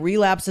say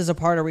relapse is a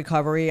part of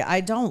recovery, I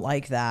don't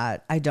like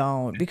that. I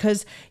don't.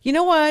 Because you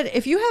know what?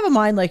 If you have a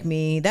mind like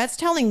me, that's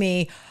telling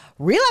me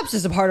relapse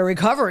is a part of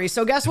recovery.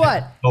 So guess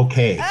what?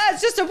 Okay.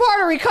 It's just a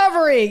part of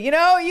recovery. You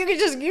know, you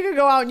can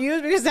go out and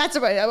use, because that's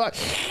about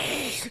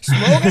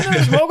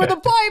smoking the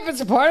pipe.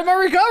 It's a part of my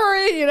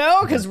recovery, you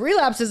know, because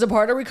relapse is a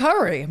part of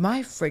recovery.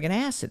 My friggin'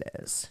 ass it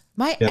is.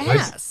 My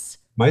ass.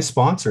 My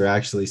sponsor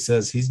actually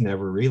says he's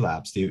never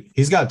relapsed.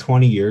 He's got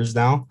 20 years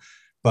now,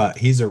 but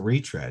he's a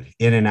retread,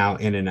 in and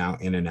out, in and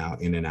out, in and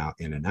out, in and out,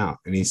 in and out.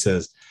 And he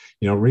says,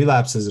 you know,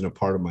 relapse isn't a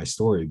part of my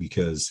story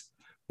because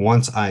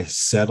once I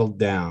settled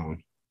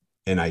down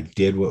and I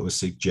did what was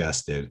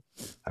suggested,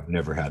 I've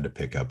never had to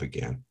pick up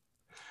again.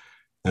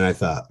 And I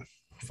thought,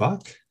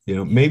 fuck, you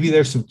know, maybe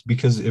there's some,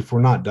 because if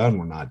we're not done,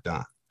 we're not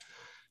done.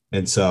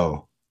 And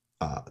so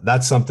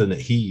that's something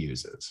that he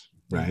uses,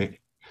 right?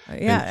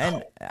 Yeah.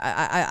 And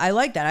I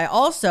like that. I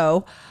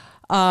also,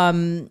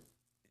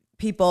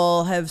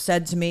 people have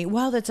said to me,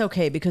 well, that's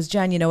okay, because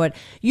Jen, you know what?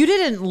 You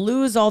didn't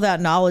lose all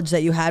that knowledge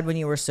that you had when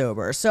you were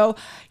sober. So,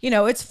 you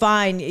know, it's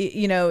fine.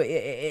 You know,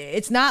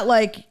 it's not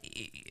like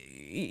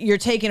you're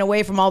taking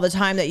away from all the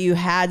time that you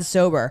had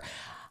sober.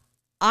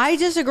 I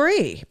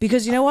disagree,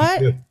 because you know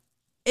what?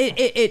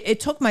 It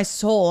took my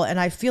soul, and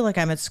I feel like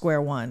I'm at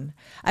square one.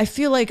 I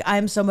feel like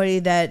I'm somebody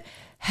that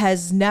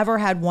has never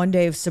had one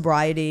day of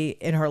sobriety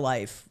in her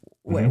life,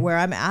 where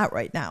I'm at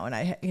right now. And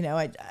I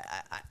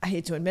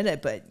hate to admit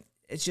it, but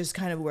it's just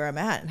kind of where I'm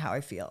at and how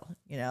I feel,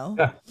 you know?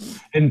 Yeah.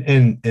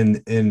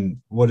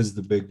 And what does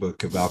the big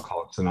book of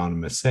Alcoholics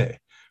Anonymous say?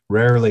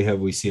 Rarely have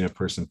we seen a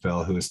person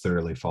fail who has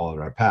thoroughly followed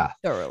our path.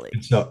 Thoroughly.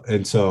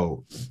 And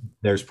so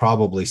there's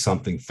probably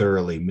something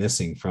thoroughly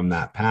missing from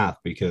that path,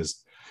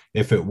 because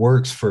if it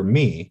works for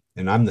me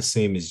and I'm the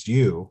same as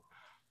you,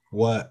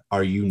 what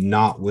are you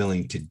not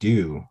willing to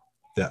do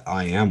that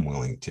I am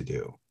willing to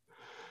do?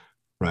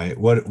 Right?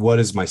 What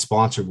is my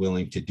sponsor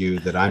willing to do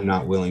that I'm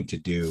not willing to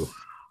do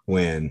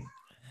when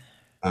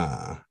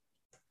I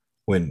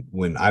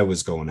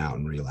was going out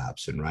and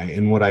relapsing, right?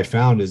 And what I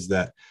found is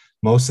that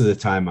most of the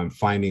time I'm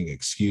finding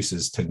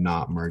excuses to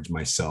not merge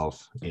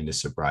myself into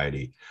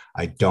sobriety.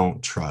 I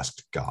don't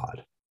trust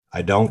God.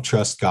 I don't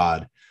trust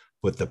God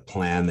with the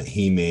plan that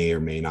he may or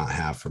may not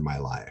have for my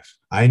life.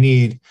 I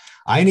need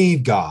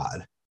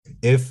God,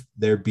 if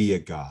there be a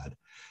God,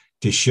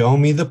 to show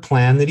me the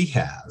plan that he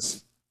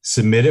has,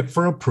 submit it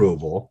for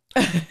approval,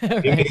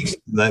 right.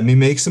 Let me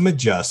make some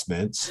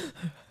adjustments,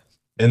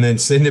 and then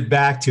send it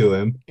back to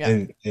him,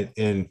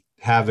 and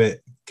have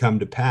it come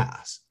to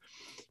pass.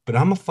 But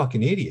I'm a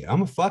fucking idiot.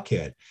 I'm a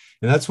fuckhead.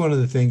 And that's one of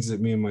the things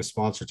that me and my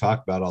sponsor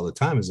talk about all the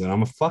time, is that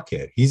I'm a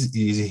fuckhead. He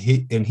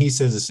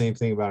says the same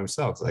thing about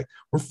himself. It's like,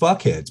 we're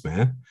fuckheads,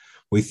 man.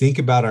 We think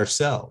about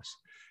ourselves.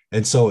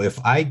 And so if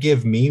I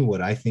give me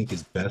what I think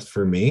is best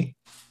for me,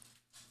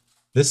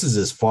 this is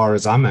as far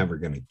as I'm ever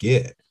going to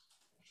get.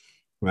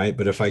 right?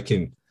 But if I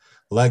can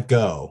let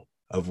go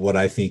of what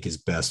I think is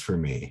best for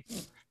me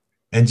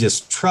and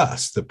just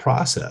trust the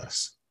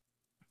process,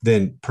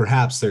 then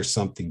perhaps there's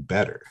something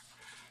better.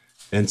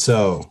 And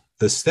so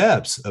the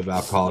steps of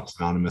Alcoholics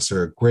Anonymous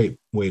are a great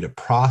way to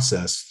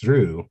process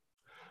through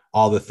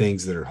all the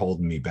things that are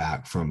holding me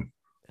back from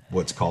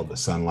what's called the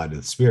sunlight of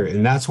the spirit.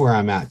 And that's where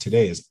I'm at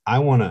today is I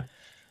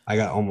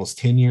got almost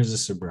 10 years of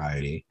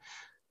sobriety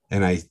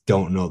and I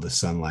don't know the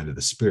sunlight of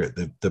the spirit.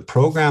 The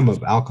program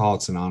of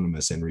Alcoholics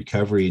Anonymous and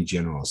recovery in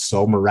general is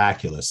so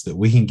miraculous that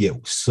we can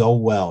get so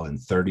well in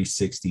 30,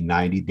 60,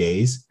 90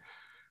 days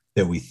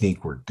that we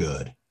think we're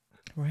good.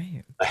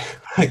 Right.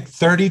 Like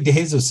 30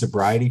 days of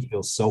sobriety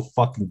feels so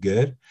fucking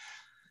good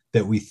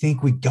that we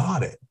think we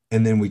got it.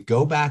 And then we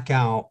go back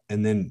out,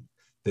 and then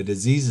the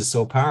disease is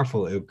so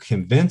powerful, it will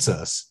convince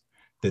us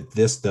that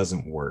this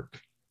doesn't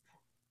work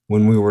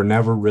when we were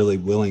never really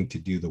willing to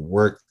do the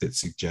work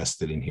that's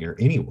suggested in here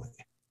anyway.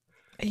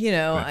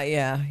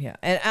 Yeah.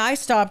 And I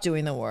stopped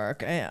doing the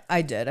work.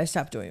 I did. I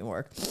stopped doing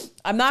work.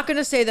 I'm not going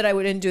to say that I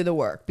wouldn't do the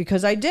work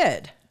because I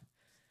did.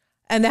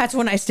 And that's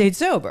when I stayed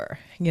sober,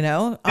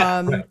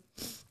 right.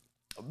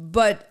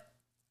 But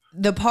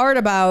the part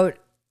about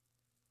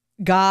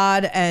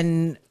God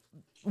and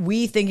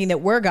we thinking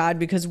that we're God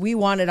because we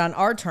want it on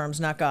our terms,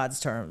 not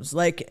God's terms.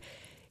 Like,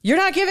 you're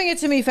not giving it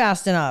to me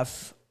fast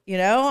enough.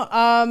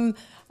 I'm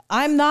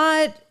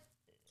not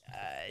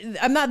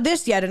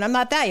this yet. And I'm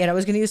not that yet. I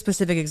was going to use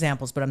specific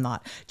examples, but I'm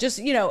not.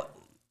 Just,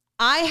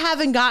 I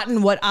haven't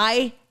gotten what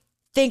I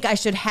think I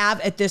should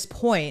have at this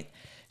point.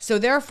 So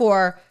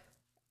therefore,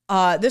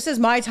 this is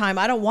my time.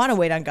 I don't want to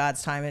wait on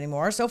God's time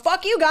anymore. So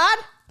fuck you, God.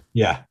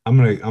 Yeah, I'm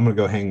gonna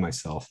go hang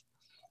myself.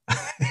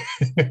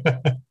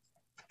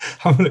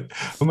 I'm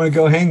gonna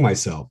go hang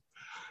myself,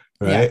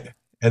 right? Yeah.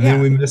 And then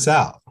we miss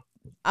out.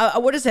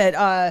 What is it?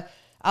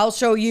 I'll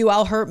show you.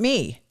 I'll hurt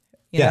me.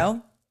 You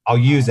know. I'll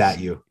use at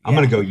you. I'm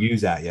gonna go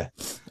use at you.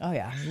 Oh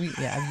yeah,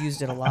 I've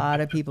used it a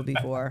lot of people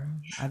before.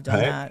 I've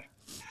done that.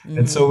 Mm-hmm.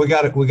 And so we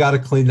got to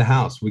clean the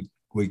house.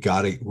 We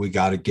got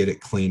to get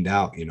it cleaned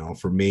out.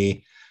 For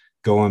me,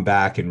 going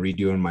back and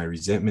redoing my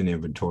resentment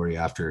inventory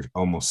after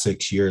almost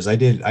 6 years. I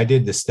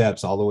did the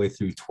steps all the way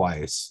through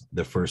twice,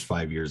 the first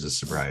 5 years of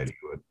sobriety,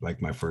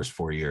 like my first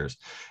 4 years.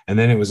 And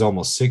then it was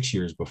almost 6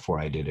 years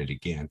before I did it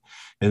again.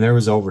 And there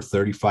was over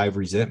 35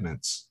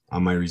 resentments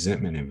on my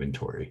resentment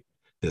inventory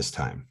this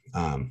time.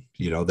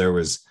 There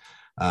was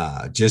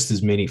just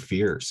as many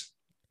fears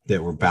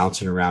that were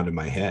bouncing around in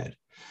my head.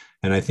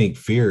 And I think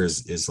fear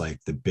is like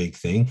the big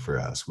thing for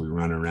us. We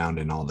run around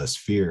in all this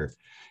fear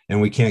and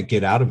we can't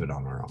get out of it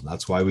on our own.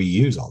 That's why we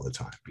use all the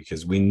time,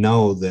 because we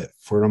know that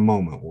for a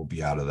moment we'll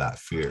be out of that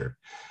fear.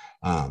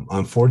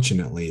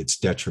 Unfortunately, it's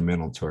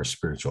detrimental to our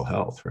spiritual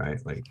health, right?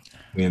 Like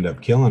we end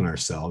up killing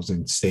ourselves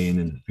and staying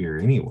in the fear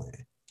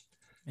anyway.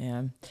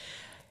 Yeah.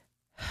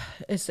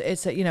 It's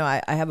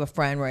I have a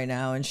friend right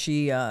now, and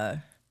she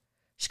got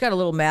a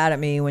little mad at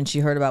me when she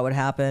heard about what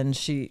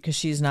happened. Because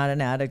she's not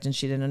an addict and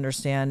she didn't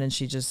understand, and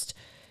she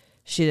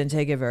didn't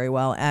take it very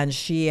well. And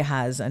she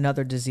has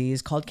another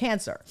disease called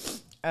cancer.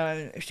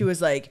 She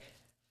was like,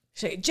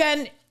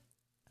 Jen,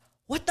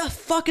 what the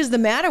fuck is the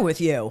matter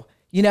with you?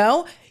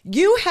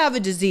 You have a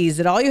disease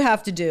that all you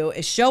have to do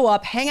is show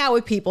up, hang out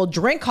with people,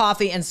 drink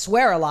coffee, and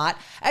swear a lot,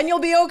 and you'll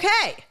be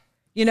okay.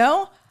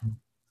 No.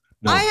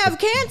 I have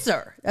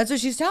cancer. That's what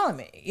she's telling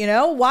me.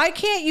 Why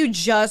can't you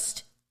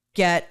just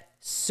get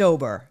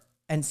sober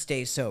and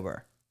stay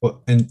sober?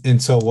 Well,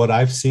 and so what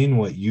I've seen,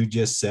 what you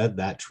just said,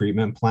 that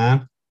treatment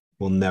plan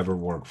will never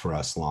work for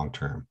us long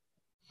term.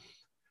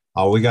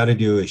 All we got to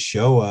do is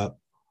show up,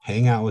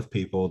 hang out with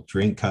people,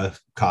 drink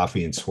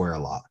coffee, and swear a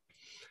lot.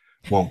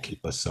 Won't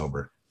keep us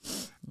sober.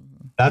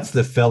 That's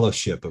the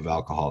fellowship of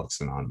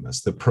Alcoholics Anonymous.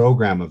 The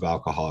program of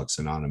Alcoholics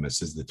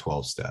Anonymous is the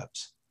 12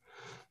 steps.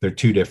 They're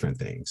two different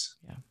things.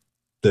 Yeah.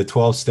 The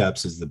 12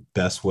 steps is the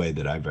best way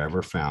that I've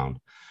ever found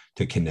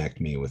to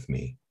connect me with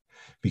me,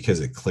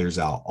 because it clears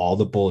out all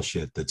the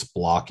bullshit that's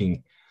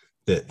blocking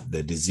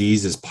the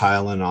disease is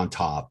piling on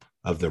top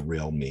of the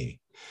real me.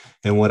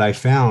 And what I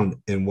found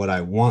and what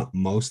I want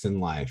most in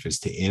life is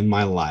to end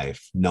my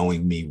life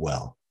knowing me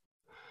well.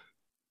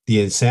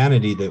 The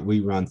insanity that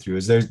we run through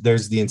is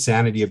there's the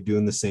insanity of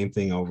doing the same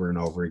thing over and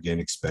over again,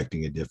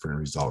 expecting a different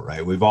result,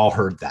 right? We've all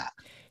heard that.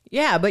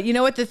 Yeah, but you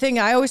know what? The thing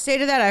I always say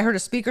to that, I heard a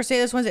speaker say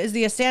this once, is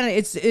the insanity.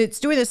 It's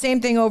doing the same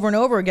thing over and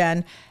over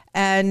again,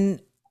 and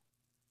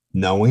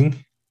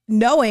knowing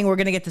we're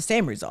going to get the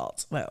same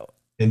results. Well,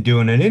 and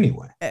doing it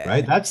anyway,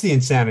 right? That's the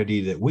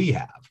insanity that we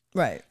have.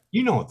 Right.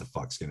 You know what the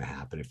fuck's going to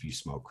happen if you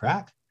smoke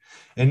crack,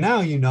 and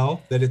now you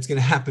know that it's going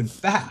to happen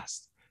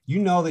fast. You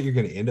know that you're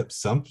going to end up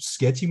some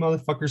sketchy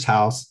motherfucker's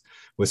house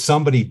with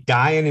somebody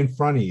dying in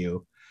front of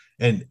you.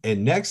 And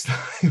next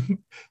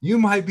time you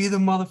might be the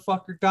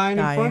motherfucker dying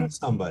in front of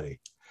somebody.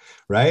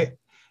 Right.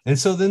 And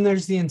so then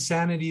there's the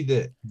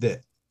insanity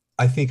that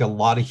I think a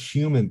lot of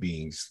human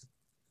beings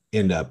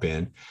end up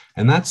in,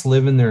 and that's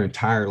living their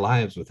entire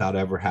lives without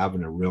ever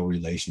having a real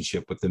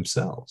relationship with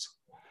themselves.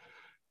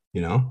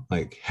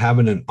 Like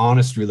having an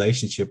honest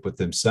relationship with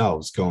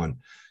themselves, going,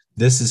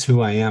 this is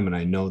who I am. And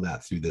I know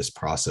that through this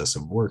process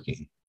of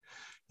working.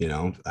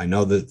 I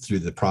know that through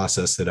the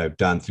process that I've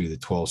done through the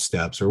 12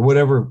 steps or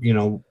whatever,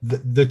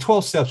 the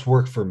 12 steps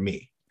work for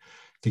me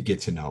to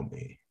get to know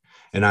me.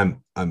 And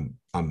I'm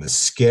a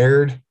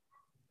scared,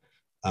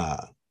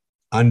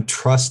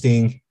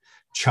 untrusting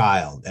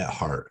child at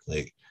heart.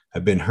 Like,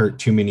 I've been hurt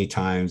too many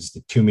times,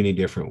 too many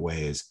different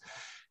ways.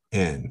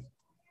 And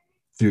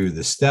through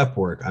the step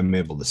work, I'm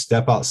able to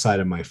step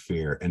outside of my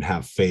fear and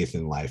have faith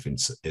in life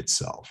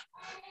itself,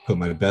 put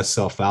my best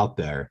self out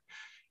there,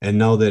 and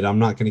know that I'm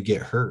not going to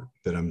get hurt,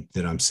 that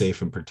I'm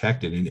safe and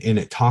protected. And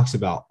it talks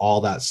about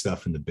all that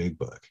stuff in the big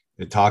book.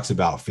 It talks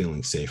about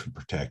feeling safe and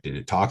protected.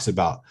 It talks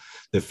about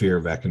the fear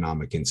of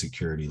economic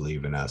insecurity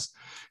leaving us.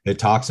 It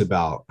talks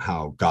about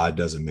how God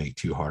doesn't make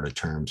too hard of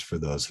terms for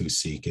those who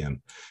seek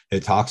him.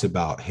 It talks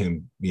about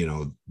him,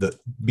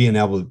 being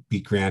able to be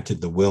granted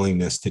the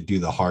willingness to do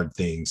the hard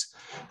things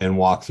and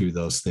walk through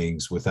those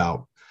things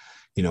without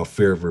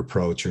fear of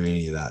reproach or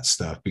any of that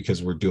stuff,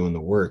 because we're doing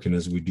the work. And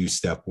as we do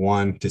step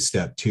 1 to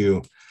step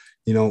 2,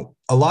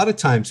 a lot of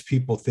times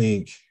people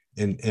think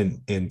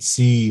and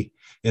see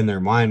in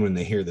their mind, when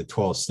they hear the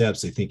 12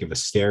 steps, they think of a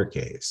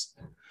staircase,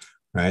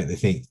 right? They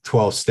think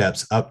 12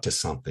 steps up to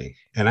something.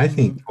 And I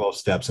think 12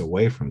 steps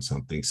away from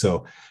something.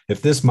 So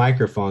if this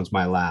microphone's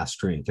my last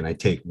drink and I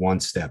take one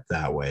step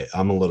that way,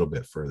 I'm a little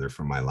bit further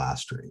from my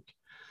last drink.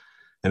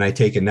 And I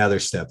take another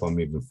step, I'm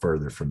even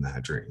further from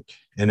that drink.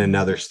 And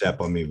another step,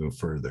 I'm even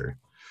further.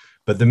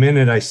 But the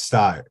minute I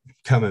start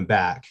coming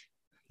back,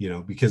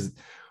 because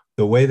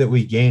the way that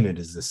we gain it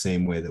is the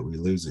same way that we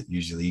lose it.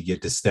 Usually you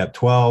get to step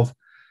 12,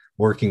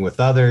 working with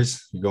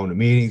others, you're going to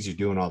meetings, you're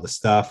doing all the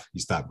stuff.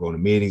 You stop going to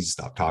meetings, you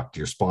stop talking to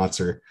your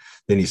sponsor.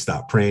 Then you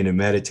stop praying and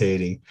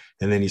meditating.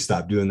 And then you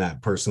stop doing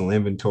that personal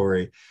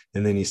inventory.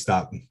 And then you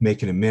stop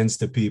making amends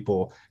to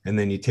people. And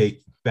then you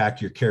take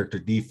back your character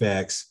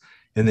defects.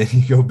 And then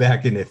you go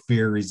back into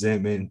fear,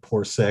 resentment, and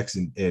poor sex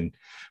and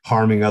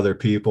harming other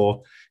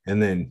people.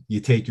 And then you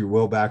take your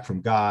will back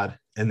from God.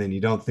 And then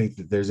you don't think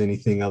that there's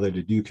anything other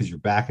to do because you're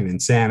back in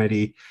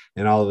insanity.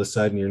 And all of a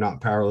sudden you're not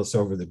powerless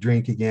over the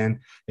drink again.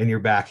 And you're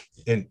back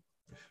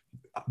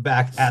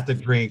at the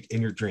drink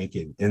and you're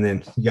drinking. And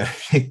then you got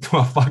to take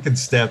 12 fucking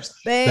steps.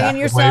 Banging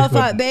yourself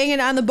up, banging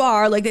on the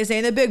bar, like they say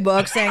in the big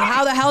book, saying,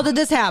 how the hell did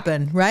this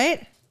happen?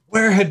 Right?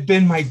 Where had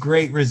been my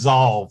great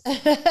resolve?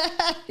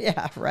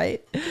 Yeah,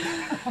 right.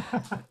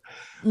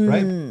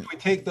 Right. If we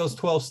take those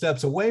 12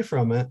 steps away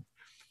from it,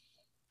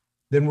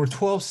 then we're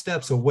 12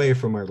 steps away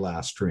from our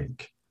last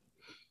drink.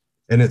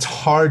 And it's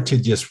hard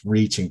to just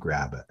reach and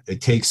grab it.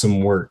 It takes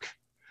some work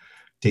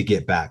to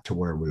get back to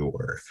where we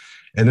were.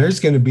 And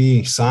there's going to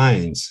be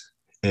signs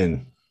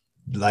and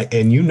there's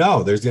going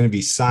to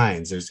be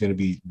signs, there's going to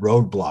be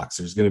roadblocks,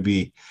 there's going to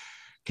be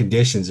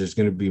conditions, there's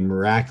going to be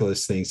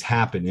miraculous things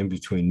happen in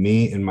between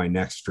me and my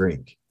next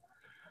drink.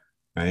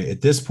 Right? At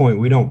this point,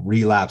 we don't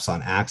relapse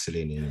on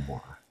accident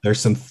anymore.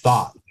 There's some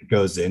thought that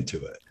goes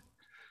into it.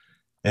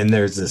 And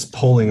there's this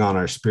pulling on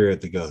our spirit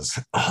that goes,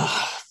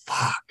 oh,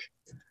 fuck.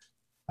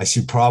 I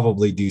should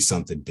probably do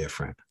something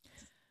different.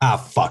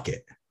 Fuck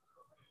it.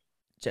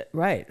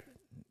 Right.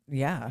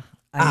 Yeah.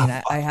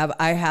 I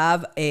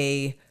have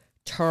a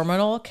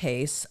terminal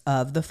case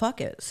of the fuck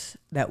it's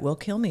that will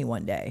kill me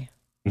one day.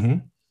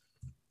 Mm-hmm.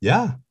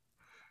 Yeah.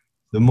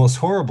 The most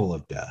horrible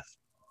of death.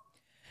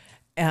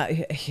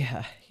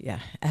 Yeah.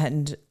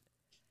 And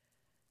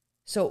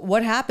so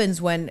what happens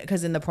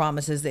because in the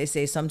promises, they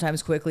say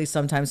sometimes quickly,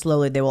 sometimes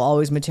slowly, they will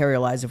always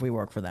materialize if we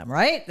work for them,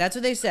 right? That's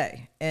what they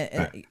say.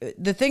 And right.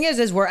 The thing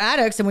is we're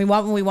addicts and we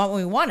want when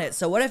we want it.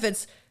 So what if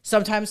it's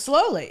sometimes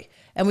slowly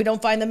and we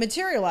don't find them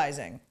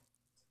materializing?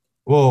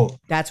 Well,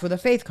 that's where the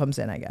faith comes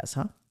in, I guess,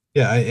 huh?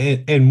 Yeah.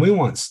 And we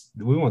want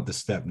the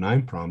step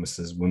 9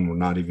 promises when we're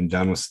not even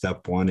done with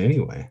step 1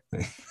 anyway.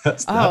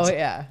 That's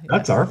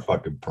our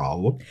fucking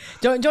problem.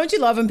 Don't you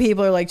love when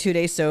people are like 2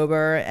 days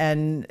sober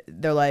and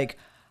they're like,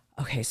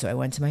 okay, so I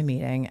went to my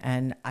meeting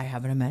and I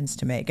have an amends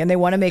to make. And they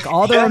want to make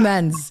all their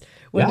amends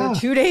when they're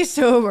 2 days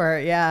sober.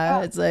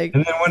 Yeah, it's like.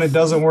 And then when it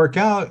doesn't work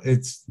out,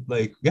 it's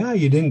like,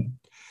 you didn't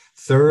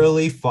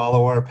thoroughly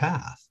follow our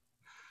path.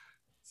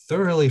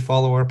 Get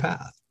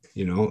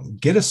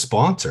a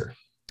sponsor.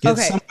 Get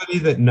somebody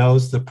that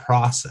knows the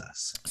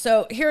process.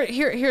 So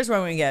here's where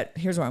I'm going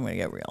to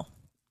get real.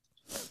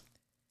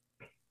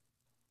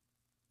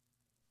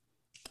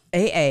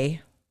 AA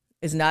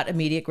is not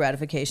immediate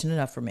gratification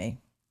enough for me.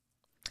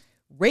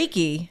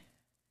 Reiki,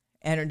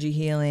 energy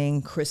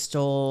healing,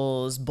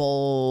 crystals,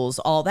 bowls,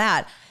 all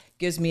that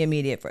gives me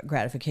immediate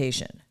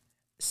gratification.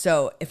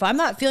 So if I'm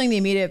not feeling the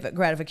immediate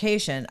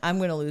gratification, I'm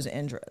going to lose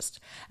interest.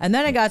 And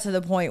then I got to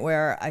the point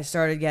where I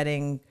started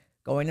going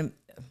to,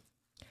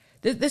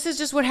 this is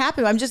just what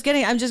happened. I'm just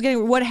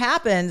getting, what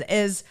happened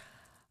is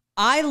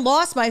I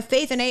lost my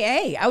faith in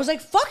AA. I was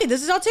like, fuck it,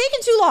 this is all taking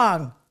too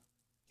long.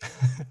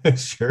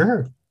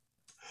 Sure.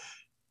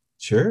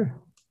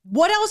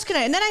 What else can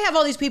and then I have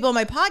all these people on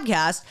my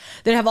podcast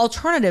that have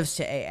alternatives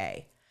to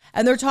AA.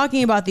 And they're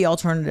talking about the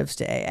alternatives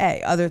to AA,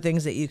 other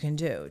things that you can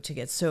do to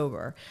get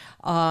sober.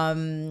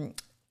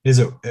 Is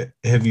it,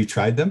 have you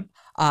tried them?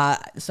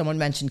 Someone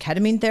mentioned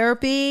ketamine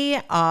therapy.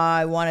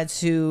 I wanted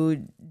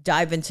to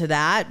dive into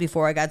that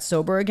before I got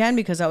sober again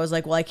because I was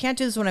like, well, I can't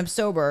do this when I'm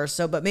sober.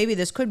 So, but maybe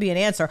this could be an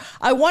answer.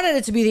 I wanted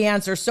it to be the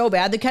answer so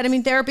bad, the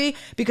ketamine therapy,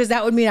 because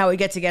that would mean I would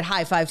get to get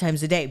high 5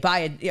 times a day,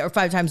 or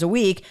 5 times a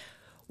week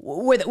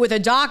with a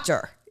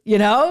doctor.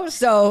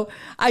 So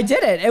I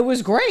did it. It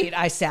was great.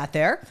 I sat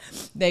there.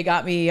 They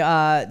got me.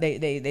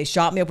 They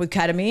shot me up with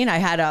ketamine. I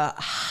had a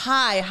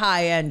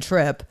high end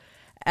trip,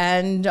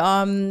 and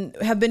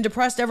have been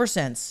depressed ever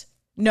since.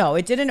 No,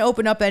 it didn't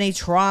open up any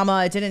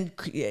trauma. It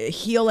didn't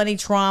heal any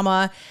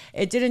trauma.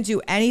 It didn't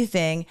do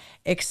anything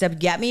except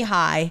get me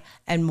high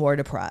and more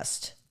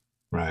depressed.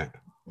 Right.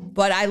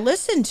 But I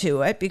listened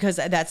to it because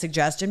that's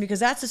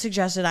the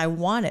suggestion I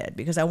wanted,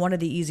 because I wanted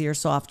the easier,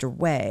 softer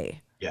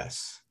way.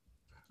 Yes.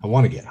 I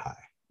want to get high.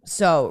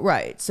 So,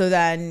 right. So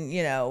then,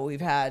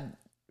 we've had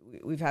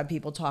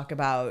people talk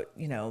about,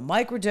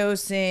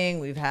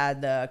 microdosing. We've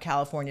had the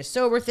California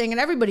sober thing,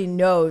 and everybody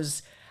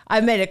knows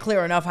I've made it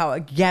clear enough how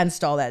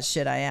against all that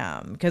shit I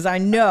am, because I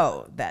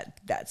know that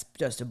that's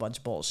just a bunch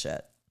of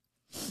bullshit.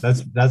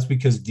 That's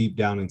because deep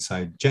down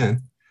inside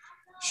Jen,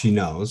 she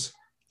knows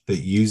that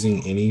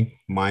using any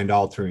mind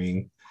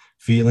altering,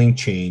 feeling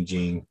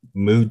changing,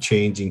 mood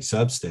changing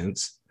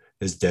substance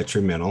is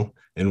detrimental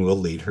and will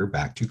lead her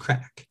back to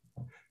crack.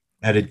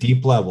 At a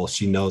deep level,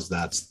 she knows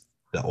that's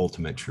the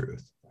ultimate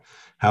truth.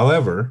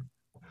 However,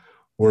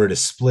 we're at a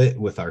split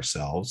with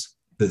ourselves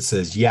that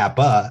says, yeah,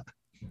 but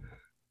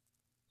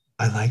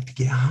I like to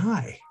get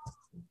high.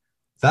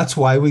 That's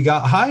why we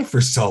got high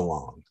for so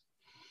long.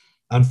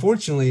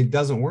 Unfortunately, it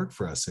doesn't work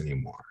for us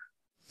anymore.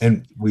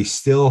 And we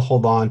still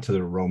hold on to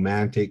the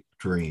romantic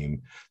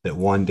dream that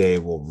one day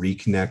we'll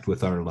reconnect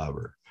with our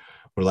lover.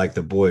 We're like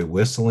the boy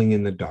whistling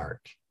in the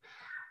dark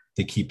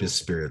to keep his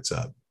spirits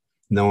up,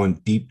 knowing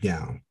deep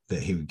down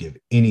that he would give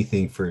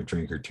anything for a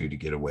drink or two to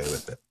get away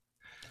with it.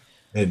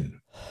 And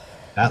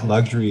that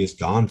luxury is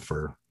gone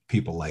for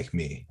people like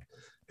me,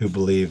 who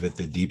believe at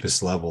the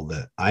deepest level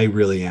that I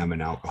really am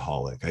an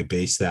alcoholic. I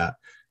base that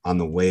on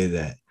the way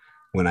that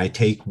when I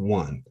take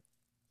one,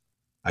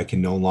 I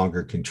can no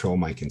longer control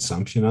my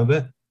consumption of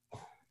it,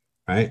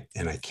 right?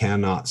 And I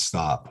cannot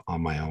stop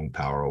on my own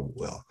power of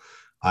will.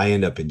 I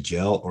end up in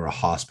jail or a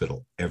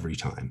hospital every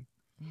time.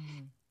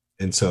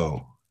 And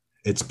so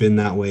it's been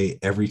that way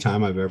every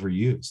time I've ever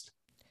used.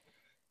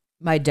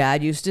 My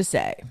dad used to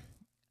say,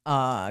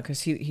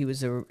 because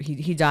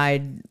he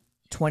died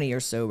 20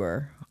 years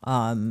sober.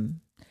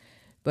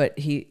 But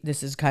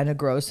this is kind of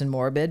gross and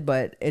morbid,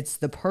 but it's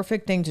the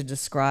perfect thing to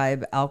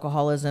describe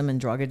alcoholism and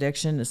drug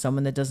addiction to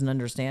someone that doesn't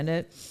understand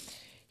it.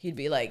 He'd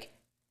be like,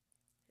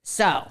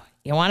 so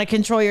you want to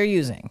control your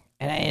using?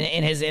 And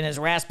in his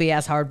raspy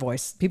ass hard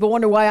voice, people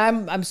wonder why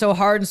I'm so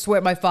hard and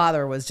swear. My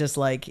father was just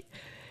like,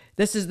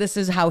 this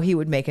is how he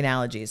would make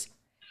analogies.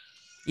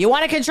 You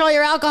want to control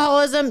your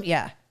alcoholism?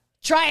 Yeah.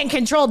 Try and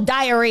control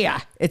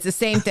diarrhea. It's the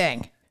same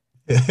thing.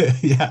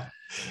 Yeah.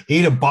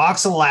 Eat a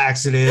box of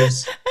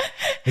laxatives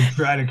and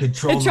try to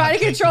control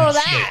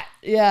that.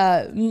 Shit.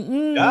 Yeah.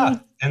 Yeah.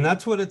 And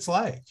that's what it's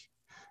like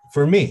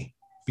for me,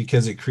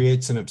 because it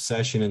creates an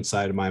obsession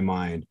inside of my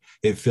mind.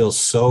 It feels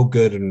so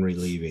good and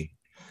relieving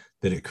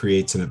that it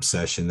creates an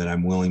obsession that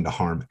I'm willing to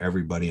harm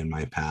everybody in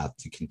my path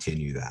to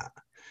continue that.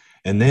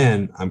 And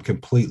then I'm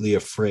completely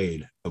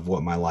afraid of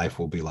what my life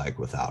will be like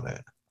without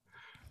it.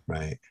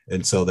 Right.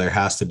 And so there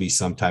has to be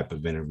some type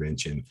of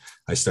intervention.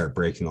 I start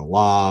breaking the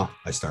law.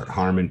 I start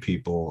harming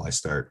people. I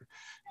start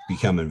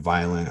becoming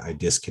violent. I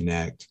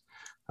disconnect.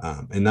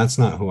 And that's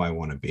not who I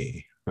want to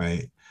be.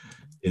 Right.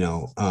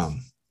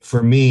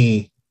 For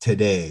me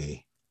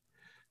today,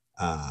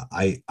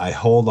 I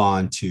hold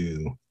on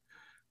to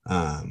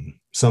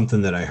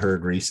something that I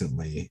heard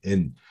recently.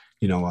 And,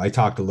 I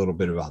talked a little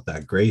bit about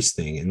that grace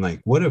thing. And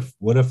like, what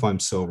if I'm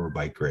sober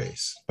by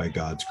grace, by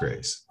God's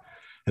grace?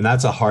 And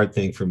that's a hard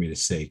thing for me to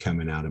say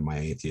coming out of my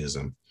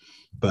atheism.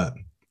 But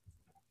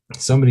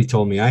somebody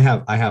told me I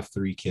have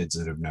 3 kids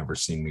that have never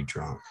seen me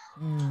drunk.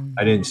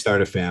 I didn't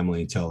start a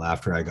family until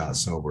after I got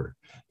sober.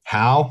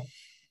 How?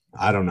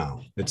 I don't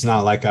know. It's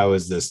not like I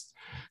was this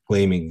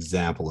gleaming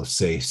example of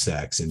safe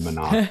sex and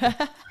monogamy.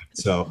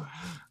 So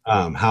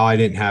how I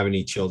didn't have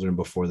any children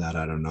before that,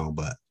 I don't know.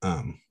 But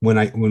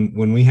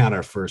when we had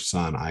our first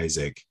son,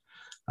 Isaac,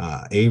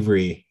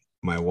 Avery,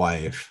 my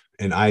wife,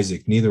 and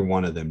Isaac, neither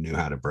one of them knew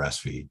how to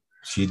breastfeed.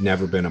 She'd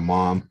never been a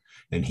mom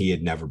and he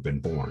had never been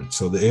born.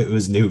 So it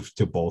was new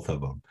to both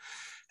of them.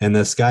 And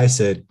this guy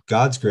said,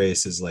 God's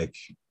grace is like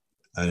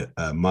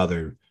a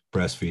mother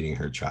breastfeeding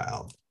her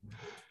child.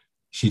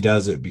 She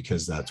does it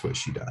because that's what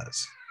she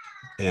does.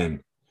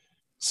 And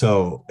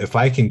so if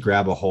I can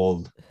grab a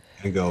hold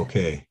and go,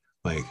 okay,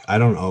 like I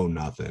don't owe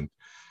nothing.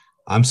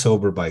 I'm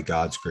sober by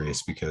God's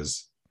grace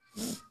because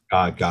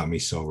God got me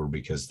sober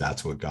because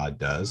that's what God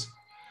does.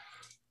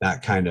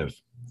 That kind of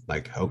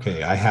like,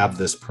 okay, I have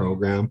this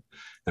program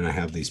and I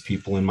have these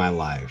people in my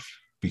life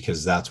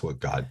because that's what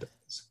God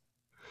does.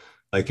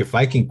 Like if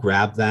I can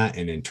grab that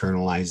and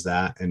internalize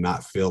that and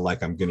not feel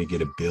like I'm going to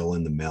get a bill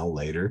in the mail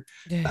later,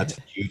 that's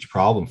a huge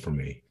problem for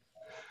me.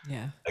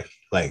 Yeah.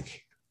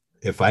 Like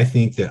if I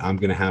think that I'm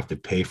going to have to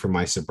pay for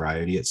my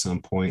sobriety at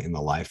some point in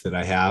the life that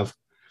I have,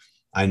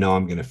 I know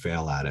I'm going to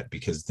fail at it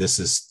because this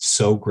is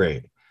so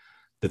great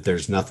that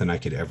there's nothing I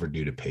could ever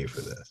do to pay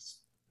for this.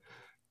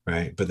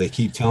 Right. But they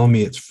keep telling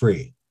me it's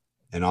free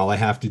and all I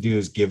have to do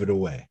is give it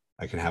away.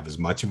 I can have as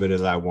much of it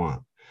as I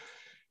want.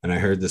 And I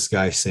heard this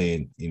guy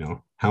saying, you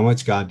know, how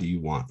much God do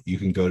you want? You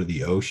can go to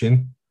the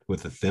ocean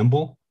with a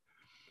thimble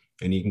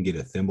and you can get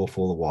a thimble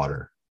full of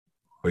water,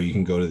 or you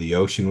can go to the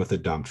ocean with a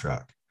dump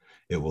truck.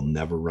 It will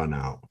never run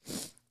out,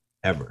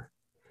 ever.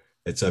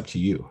 It's up to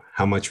you.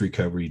 How much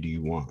recovery do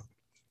you want?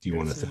 Do you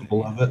want a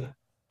thimble of it,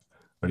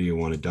 or do you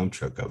want a dump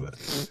truck of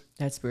it?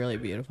 That's really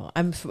beautiful.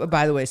 I'm,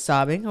 by the way,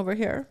 sobbing over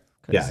here.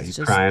 Yeah, he's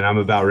crying. I'm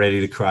about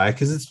ready to cry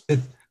because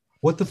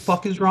what the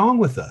fuck is wrong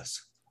with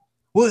us?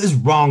 What is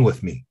wrong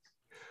with me?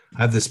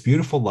 I have this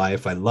beautiful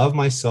life. I love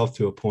myself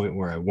to a point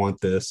where I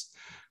want this.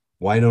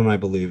 Why don't I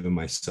believe in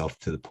myself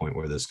to the point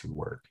where this could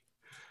work?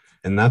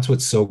 And that's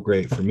what's so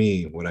great for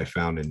me. What I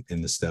found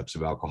in the steps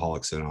of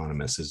Alcoholics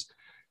Anonymous is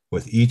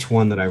with each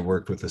one that I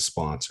worked with a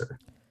sponsor,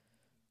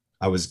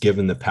 I was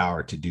given the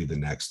power to do the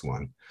next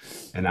one.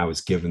 And I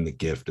was given the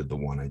gift of the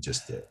one I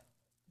just did.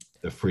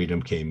 The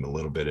freedom came a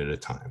little bit at a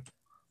time.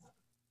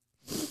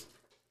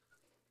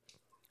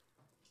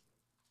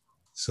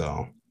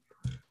 So,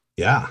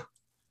 yeah.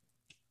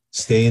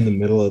 Stay in the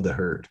middle of the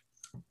herd.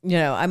 You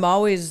know, I'm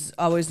always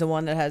the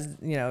one that has,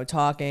 you know,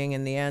 talking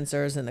and the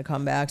answers and the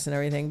comebacks and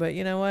everything. But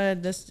you know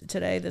what? This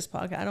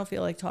podcast, I don't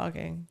feel like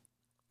talking.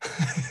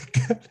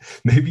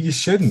 Maybe you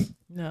shouldn't.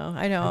 No,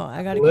 I know.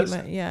 I got to keep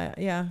my,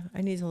 yeah.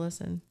 I need to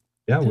listen.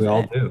 Yeah, we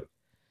all do.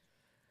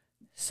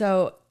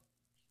 So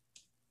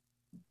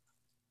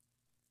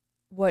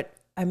what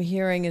I'm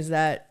hearing is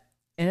that,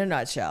 in a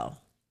nutshell,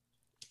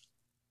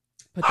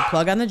 put the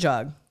plug on the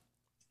jug.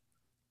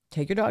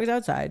 Take your dogs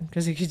outside,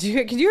 because can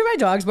you hear my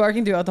dogs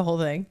barking throughout the whole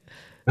thing?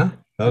 Yeah,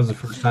 that was the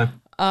first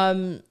time.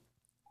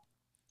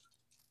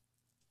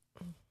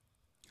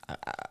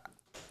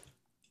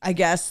 I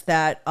guess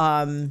that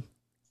I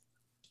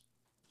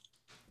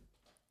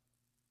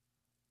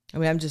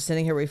mean, I'm just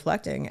sitting here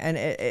reflecting, and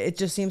it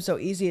just seems so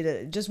easy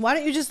to just, why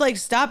don't you just like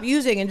stop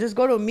using and just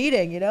go to a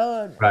meeting, you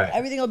know? Right.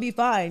 Everything will be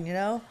fine, you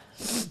know?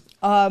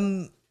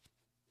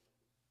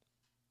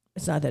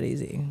 It's not that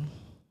easy.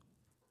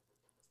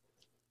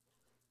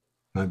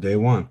 Not day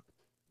one,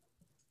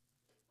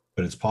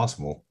 but it's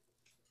possible.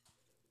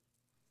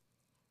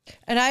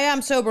 And I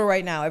am sober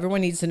right now. Everyone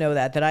needs to know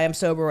that I am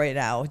sober right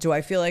now. Do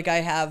I feel like I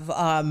have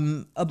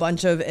a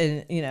bunch of,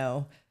 you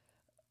know,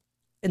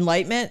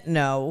 enlightenment?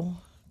 No.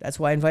 That's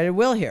why I invited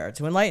Will here,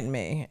 to enlighten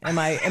me. Am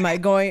I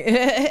going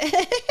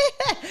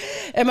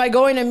am I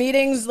going to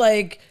meetings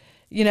like,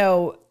 you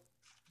know,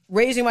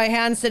 raising my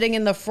hand, sitting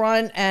in the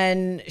front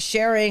and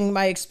sharing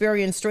my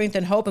experience, strength,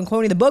 and hope and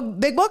quoting the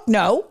big book?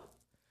 No.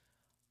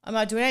 I'm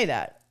not doing any of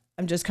that.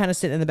 I'm just kind of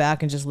sitting in the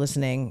back and just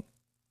listening.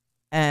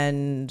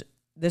 And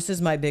this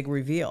is my big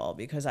reveal,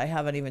 because I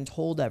haven't even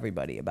told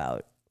everybody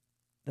about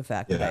the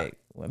fact that I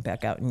went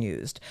back out and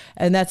used.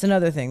 And that's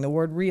another thing, the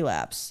word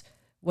relapse.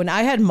 When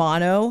I had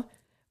mono,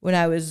 when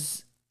I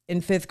was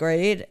in 5th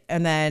grade,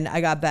 and then I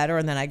got better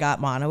and then I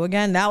got mono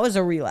again, that was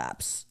a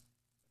relapse.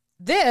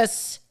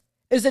 This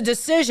is a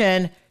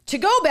decision to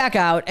go back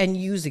out and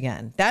use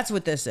again. That's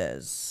what this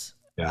is.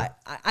 Yeah.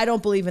 I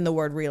don't believe in the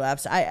word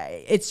relapse.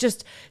 It's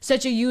just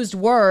such a used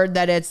word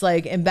that it's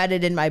like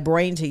embedded in my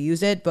brain to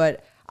use it,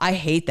 but I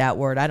hate that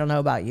word. I don't know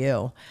about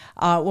you.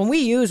 When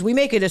we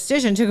make a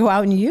decision to go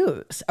out and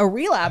use. A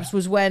relapse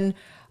was when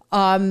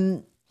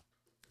it's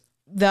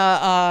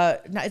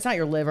not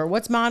your liver.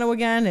 What's mono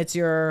again? It's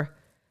your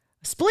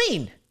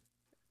spleen.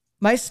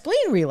 My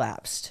spleen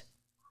relapsed.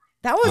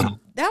 That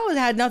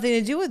had nothing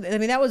to do with it. I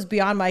mean, that was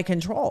beyond my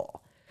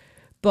control.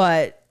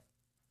 But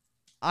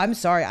I'm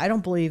sorry, I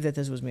don't believe that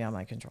this was beyond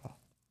my control.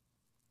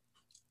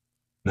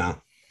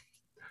 No.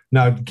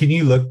 Now, can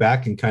you look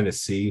back and kind of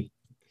see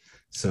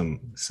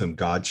some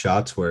God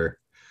shots where,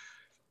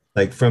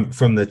 like,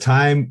 from the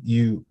time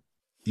you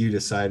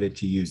decided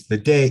to use, the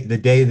day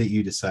that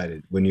you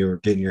decided when you were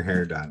getting your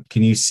hair done,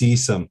 can you see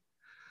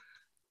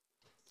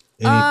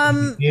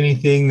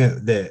anything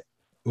that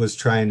was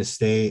trying to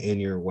stay in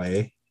your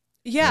way?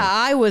 Yeah,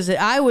 I was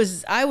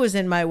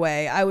in my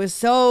way. I was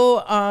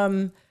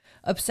so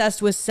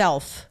obsessed with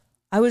self.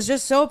 I was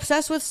just so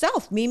obsessed with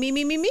self. Me.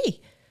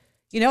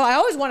 You know, I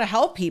always want to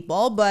help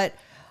people, but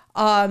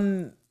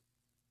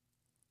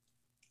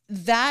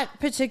that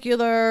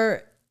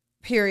particular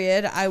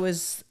period, I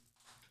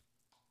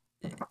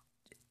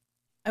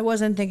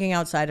wasn't thinking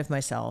outside of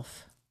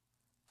myself.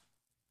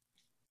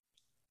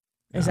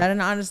 Is that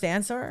an honest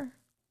answer?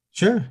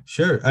 Sure.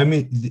 I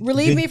mean,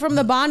 relieve me from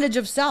the bondage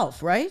of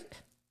self, right?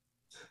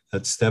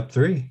 That's step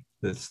 3.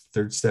 That's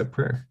 3rd step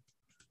prayer.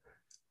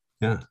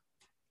 Yeah.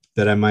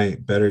 That I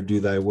might better do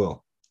thy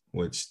will,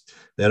 which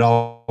that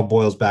all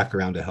boils back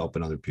around to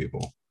helping other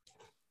people.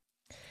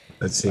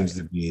 That seems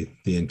to be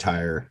the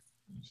entire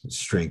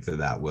strength of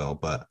that will,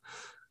 but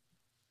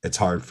it's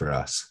hard for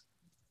us.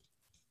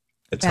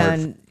 It's hard.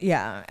 And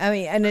yeah, I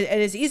mean, and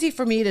it is easy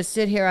for me to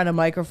sit here on a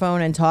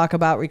microphone and talk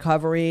about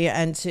recovery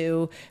and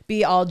to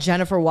be all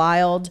Jennifer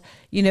Wild,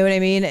 you know what I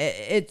mean?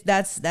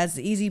 That's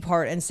the easy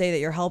part, and say that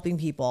you're helping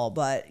people.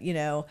 But, you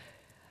know,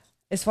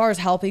 as far as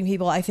helping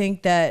people, I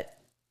think that,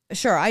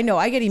 sure, I know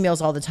I get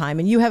emails all the time,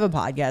 and you have a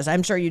podcast.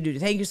 I'm sure you do.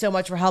 Thank you so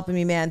much for helping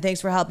me, man.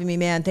 Thanks for helping me,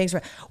 man.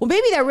 Well,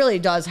 maybe that really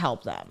does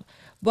help them,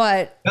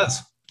 but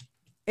Yes.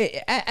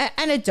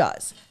 It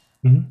does.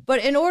 Mm-hmm.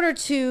 But in order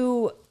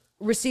to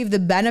receive the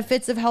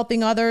benefits of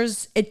helping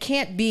others, it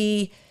can't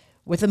be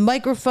with a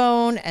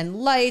microphone and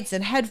lights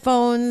and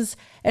headphones.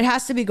 It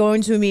has to be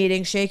going to a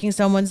meeting, shaking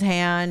someone's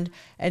hand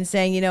and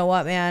saying, you know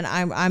what, man,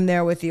 I'm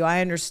there with you.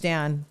 I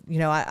understand, you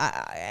know,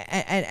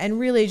 and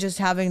really just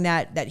having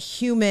that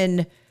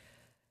human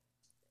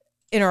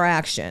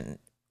interaction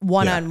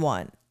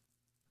one-on-one.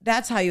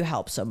 That's how you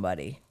help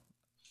somebody,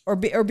 or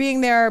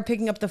being there,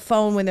 picking up the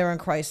phone when they're in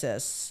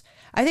crisis.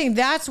 I think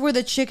that's where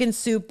the chicken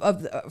soup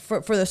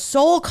for the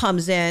soul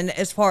comes in,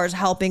 as far as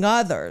helping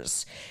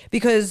others.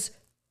 Because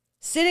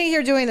sitting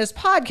here doing this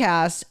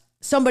podcast,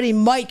 somebody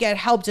might get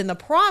helped in the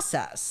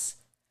process.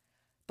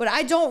 But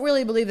I don't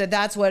really believe that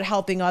that's what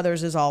helping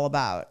others is all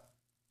about.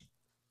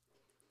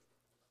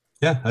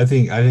 Yeah, I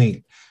think,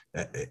 and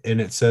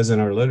it says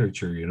in our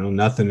literature, you know,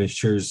 nothing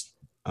assures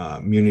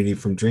immunity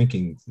from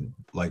drinking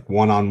like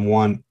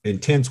one-on-one,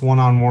 intense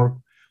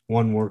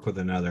one work with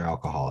another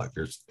alcoholic.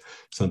 There's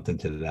something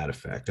to that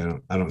effect.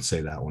 I don't say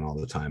that one all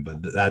the time,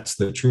 but that's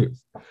the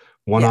truth.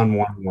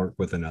 One-on-one work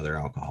with another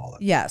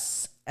alcoholic.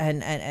 Yes.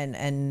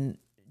 And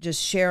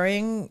just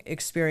sharing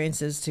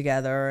experiences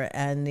together,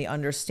 and the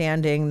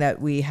understanding that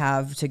we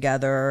have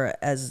together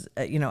as,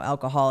 you know,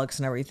 alcoholics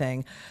and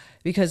everything.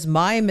 Because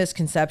my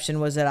misconception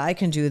was that I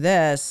can do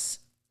this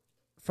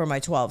for my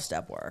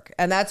 12-step work.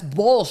 And that's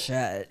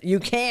bullshit. You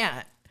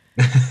can't.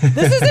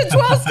 This isn't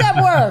 12-step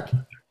work.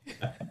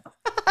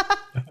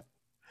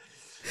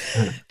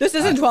 This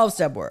isn't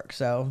 12-step work.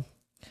 So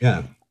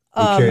yeah,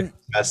 we carry the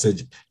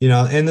message, you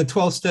know, and the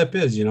 12 step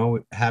is, you know,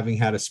 having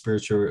had a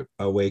spiritual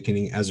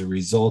awakening as a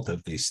result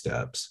of these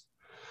steps.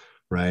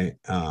 Right.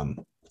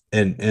 And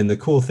the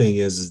cool thing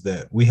is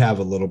that we have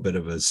a little bit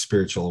of a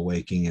spiritual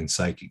awakening and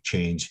psychic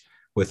change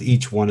with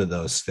each one of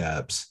those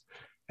steps,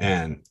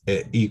 and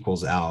it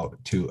equals out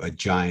to a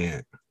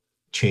giant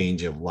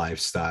change of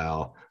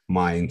lifestyle,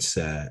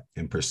 mindset,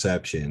 and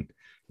perception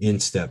in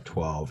step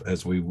 12,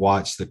 as we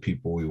watch the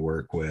people we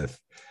work with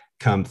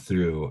come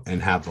through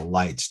and have the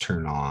lights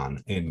turn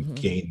on and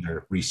gain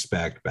their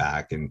respect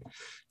back,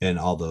 and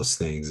all those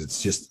things.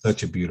 It's just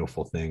such a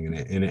beautiful thing,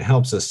 and it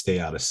helps us stay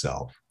out of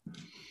self.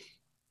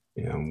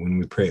 You know, when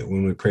we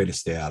pray to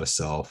stay out of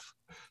self,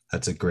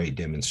 that's a great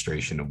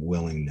demonstration of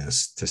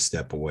willingness to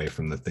step away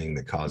from the thing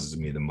that causes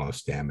me the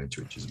most damage,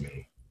 which is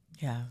me.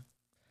 Yeah.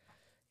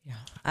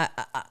 Yeah.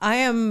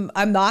 I'm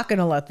not going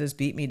to let this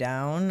beat me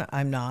down.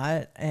 I'm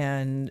not.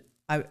 And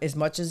as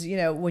much as, you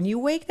know, when you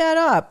wake that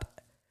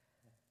up,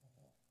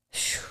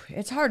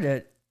 it's hard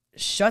to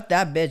shut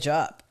that bitch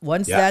up.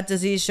 Once that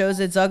disease shows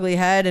its ugly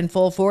head in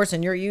full force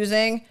and you're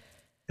using,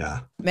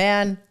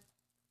 man,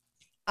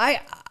 I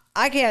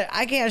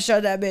can't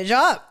shut that bitch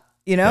up.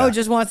 You know,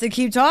 just wants to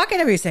keep talking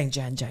to me, saying,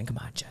 Jen, come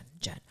on, Jen.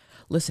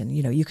 Listen,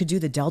 you know, you could do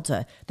the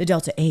Delta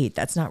 8.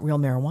 That's not real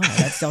marijuana.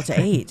 That's Delta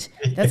 8.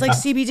 That's like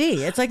CBD.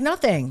 It's like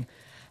nothing.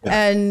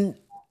 Yeah. And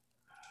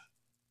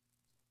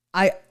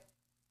I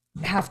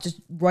have to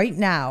right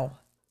now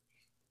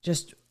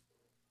just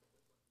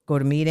go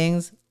to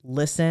meetings,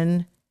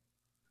 listen,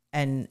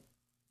 and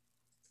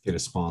get a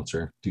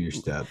sponsor, do your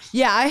steps.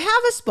 Yeah, I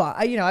have a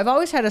spot. You know, I've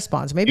always had a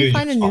sponsor. Maybe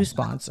find a new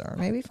sponsor.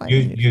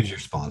 Use your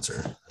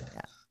sponsor.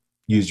 Yeah.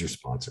 Use your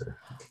sponsor.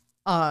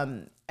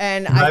 And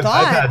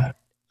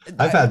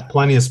I've had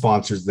plenty of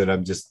sponsors that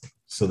I'm just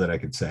so that I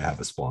could say I have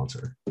a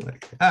sponsor.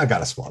 Like, I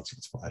got a sponsor.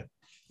 It's fine.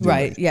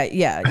 Right. Yeah.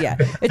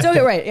 It's okay.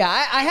 Right. Yeah.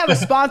 I have a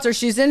sponsor. What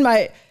do you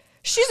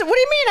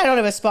mean I don't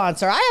have a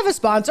sponsor? I have a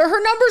sponsor.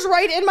 Her number's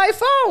right in my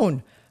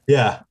phone.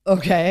 Yeah.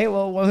 Okay.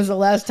 Well, when was the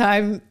last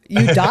time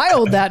you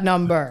dialed that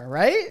number?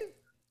 Right.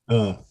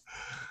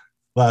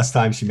 Last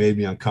time she made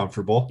me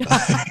uncomfortable.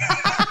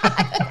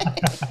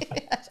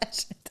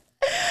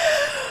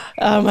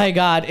 Oh my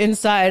God.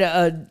 Inside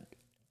a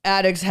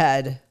addict's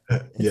head.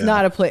 It's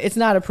not a place. It's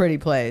not a pretty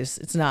place.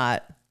 It's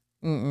not.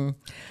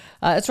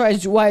 That's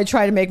why I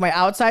try to make my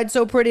outside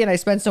so pretty, and I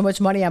spend so much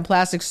money on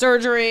plastic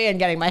surgery and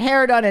getting my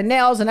hair done and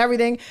nails and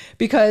everything,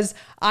 because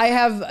I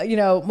have, you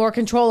know, more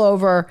control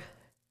over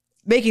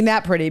making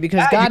that pretty,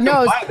 because God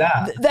knows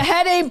the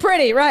head ain't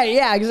pretty. Right.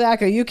 Yeah,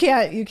 exactly. You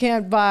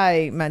can't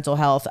buy mental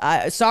health.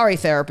 Sorry,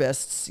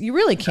 therapists. You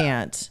really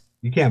can't.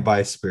 You can't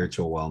buy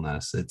spiritual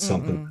wellness. It's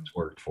something that's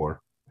worked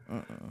for,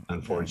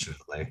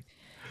 unfortunately.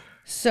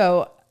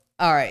 So,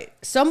 all right.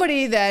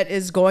 Somebody that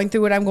is going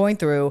through what I'm going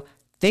through,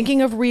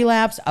 thinking of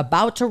relapse,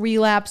 about to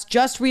relapse,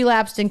 just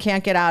relapsed and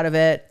can't get out of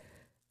it.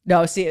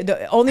 No, see,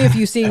 only if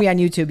you see me on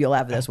YouTube, you'll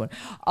have this one.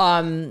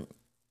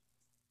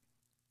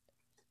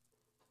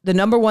 The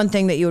number one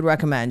thing that you would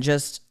recommend,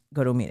 just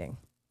go to a meeting.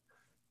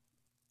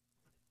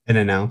 And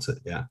announce it.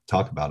 Yeah.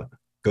 Talk about it.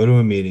 Go to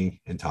a meeting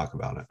and talk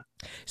about it.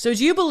 So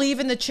do you believe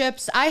in the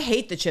chips? I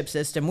hate the chip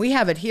system. We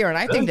have it here, and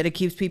I think that it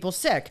keeps people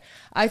sick.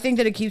 I think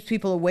that it keeps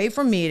people away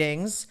from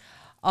meetings.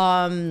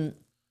 I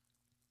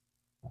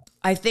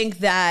think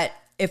that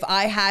if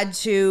I had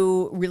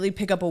to really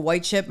pick up a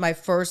white chip my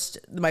first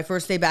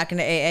day back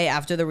into AA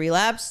after the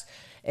relapse,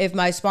 if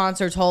my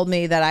sponsor told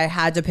me that I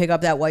had to pick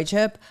up that white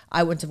chip,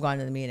 I wouldn't have gone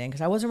to the meeting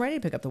because I wasn't ready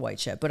to pick up the white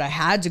chip, but I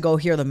had to go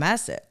hear the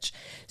message.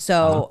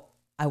 So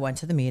I went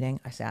to the meeting.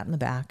 I sat in the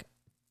back.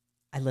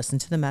 I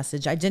listened to the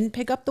message. I didn't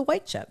pick up the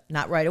white chip,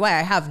 not right away.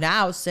 I have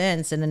now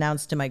since and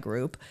announced to my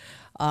group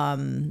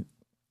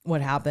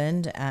what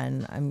happened,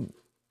 and I'm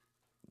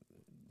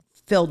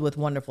filled with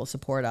wonderful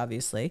support,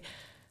 obviously.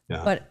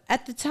 Yeah. But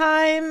at the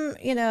time,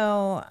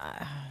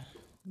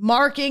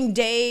 marking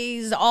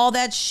days, all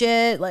that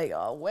shit, like,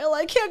 oh, well,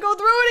 I can't go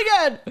through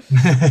it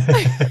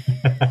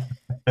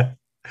again.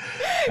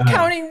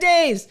 Counting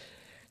days.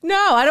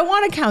 No, I don't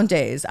want to count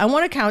days. I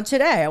want to count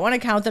today. I want to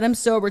count that I'm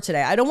sober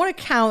today. I don't want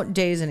to count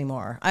days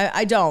anymore.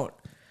 I don't.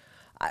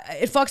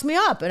 It fucks me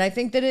up. And I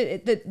think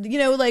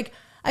that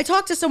I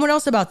talked to someone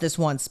else about this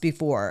once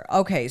before.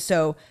 Okay,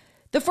 so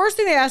the first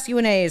thing they ask you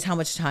in A is how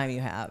much time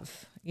you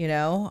have,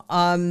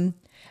 and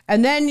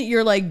then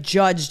you're like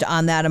judged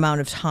on that amount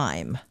of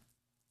time.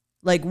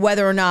 Like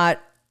whether or not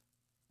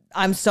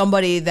I'm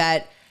somebody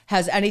that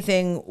has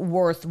anything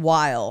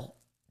worthwhile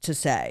to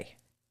say.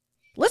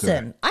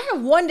 Listen, right. I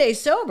have 1 day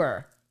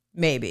sober,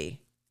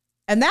 maybe.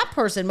 And that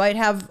person might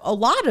have a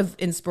lot of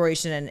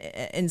inspiration and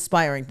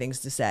inspiring things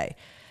to say.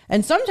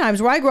 And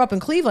sometimes where I grew up in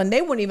Cleveland,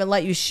 they wouldn't even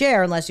let you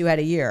share unless you had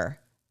a year.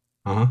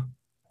 Uh-huh.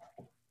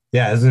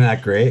 Yeah, isn't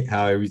that great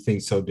how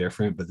everything's so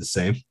different but the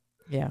same?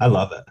 Yeah. I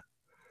love it.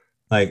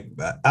 Like,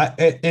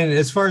 and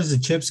as far as the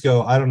chips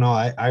go, I don't know.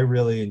 I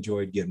really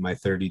enjoyed getting my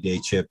 30-day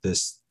chip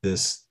this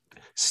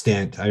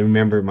stint. I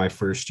remember my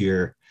first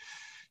year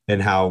and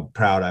how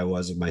proud I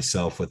was of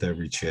myself with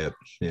every chip,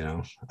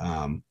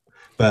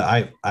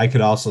 but I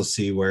could also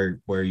see where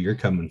you're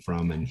coming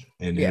from and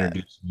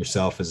introducing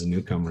yourself as a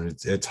newcomer.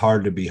 It's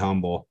hard to be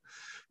humble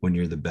when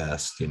you're the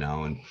best,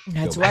 and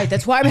that's right.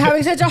 That's why I'm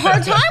having such a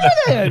hard time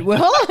with it.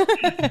 Will,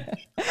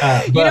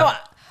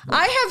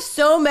 I have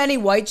so many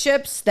white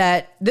chips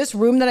that this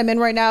room that I'm in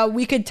right now,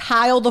 we could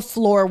tile the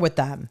floor with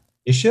them.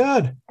 You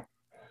should.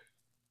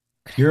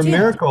 You're a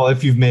miracle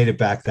if you've made it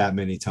back that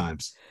many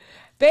times.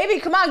 Baby,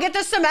 come on, get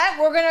the cement.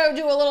 We're gonna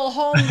do a little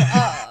home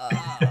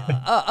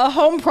a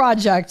home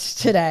project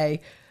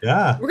today.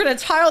 Yeah, we're gonna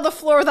tile the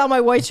floor with all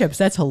my white chips.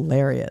 That's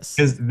hilarious.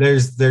 Because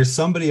there's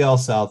somebody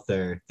else out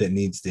there that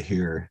needs to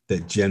hear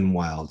that Jen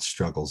Wild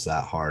struggles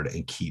that hard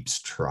and keeps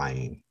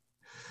trying,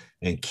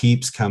 and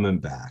keeps coming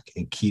back,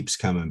 and keeps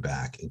coming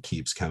back, and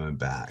keeps coming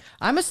back.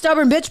 I'm a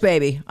stubborn bitch,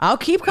 baby. I'll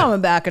keep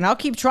coming back, and I'll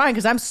keep trying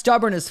because I'm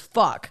stubborn as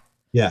fuck.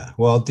 Yeah,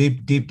 well,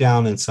 deep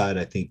down inside,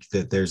 I think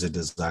that there's a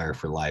desire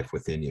for life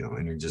within you,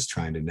 and you're just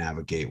trying to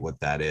navigate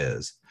what that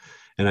is.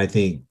 And I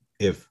think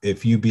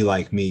if you be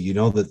like me, you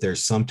know that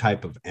there's some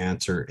type of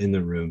answer in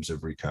the rooms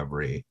of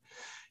recovery,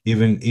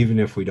 even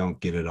if we don't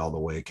get it all the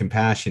way.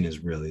 Compassion is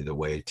really the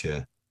way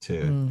to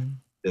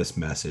this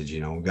message.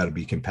 We've got to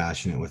be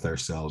compassionate with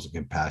ourselves and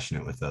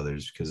compassionate with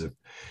others, because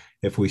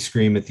if we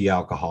scream at the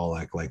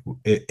alcoholic, like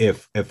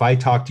if I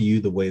talk to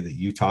you the way that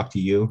you talk to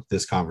you,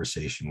 this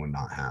conversation would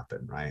not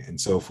happen, right? And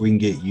so if we can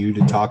get you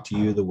to talk to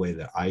you the way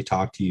that I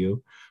talk to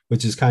you,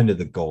 which is kind of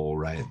the goal,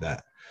 right?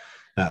 That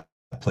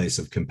place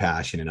of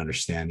compassion and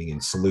understanding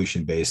and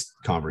solution-based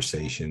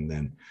conversation,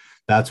 then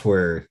that's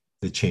where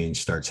the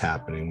change starts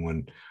happening,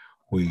 when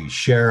we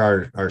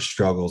share our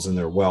struggles and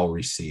they're well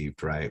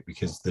received, right?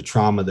 Because the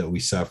trauma that we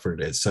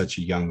suffered at such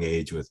a young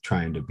age with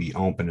trying to be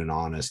open and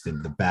honest,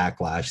 and the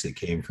backlash that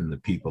came from the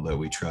people that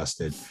we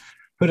trusted,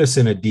 put us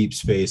in a deep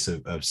space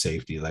of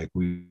safety. Like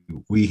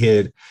we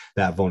hid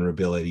that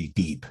vulnerability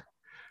deep,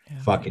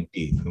 fucking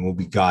deep, and we'll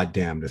be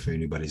goddamned if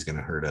anybody's going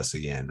to hurt us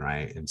again,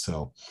 right? And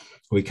so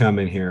we come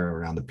in here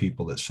around the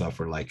people that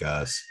suffer like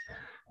us,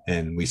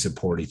 and we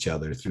support each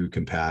other through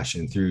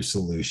compassion, through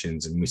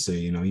solutions. And we say,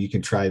 you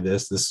can try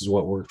this. This is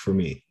what worked for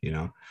me,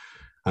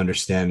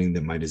 understanding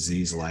that my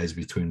disease lies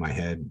between my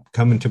head,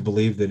 coming to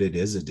believe that it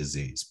is a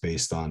disease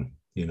based on,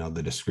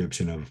 the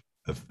description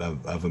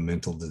of a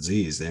mental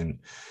disease, and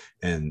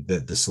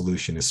that the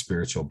solution is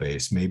spiritual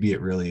based. Maybe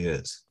it really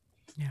is.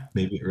 Yeah.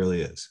 Maybe it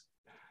really is.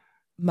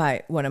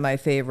 One of my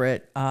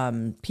favorite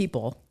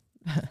people,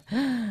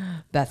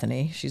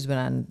 Bethany, she's been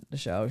on the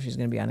show. She's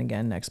going to be on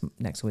again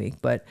next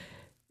week, but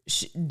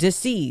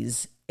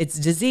disease. It's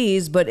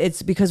disease, but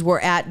it's because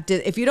we're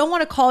if you don't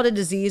want to call it a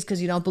disease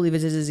because you don't believe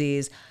it's a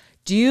disease,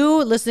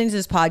 listening to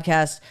this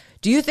podcast,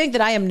 do you think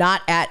that I am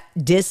not at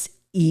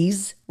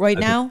dis-ease right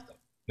now?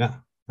 Yeah,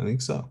 I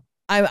think so.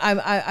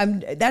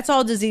 I'm that's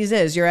all disease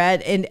is. You're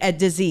at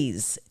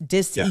disease,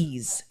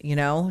 dis-ease,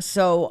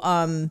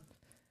 So,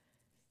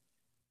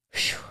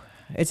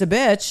 it's a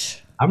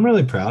bitch. I'm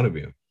really proud of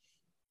you.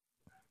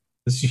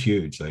 This is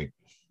huge. Like,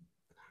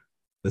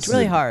 it's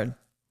really hard.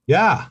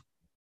 Yeah.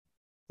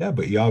 Yeah,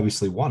 but you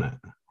obviously won it,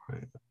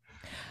 right?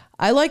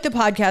 I like the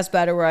podcast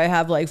better where I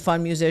have like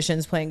fun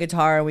musicians playing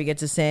guitar and we get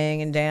to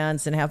sing and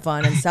dance and have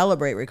fun and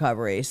celebrate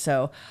recovery.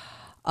 So,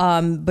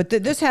 but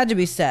this had to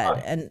be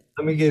said. And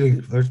Let me get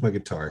it. Where's my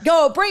guitar?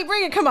 go bring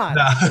it. Come on.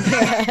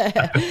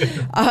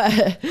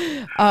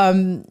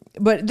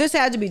 But this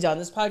had to be done.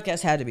 This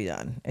podcast had to be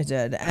done. It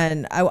did.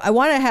 And I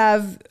want to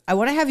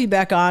have you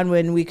back on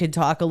when we could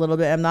talk a little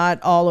bit. I'm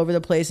not all over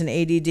the place in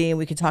ADD, and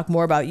we could talk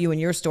more about you and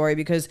your story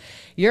because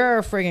you're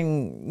a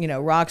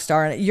frigging, rock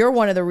star. And you're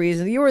one of the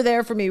reasons you were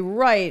there for me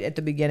right at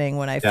the beginning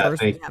when I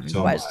first was having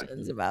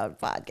questions about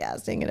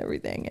podcasting and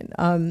everything.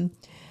 And,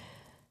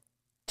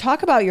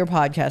 talk about your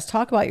podcast,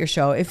 talk about your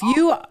show.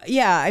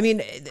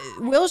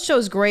 Will's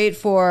show's great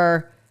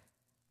for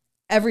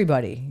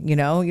everybody, you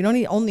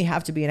don't only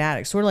have to be an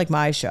addict, sort of like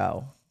my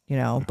show,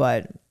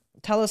 but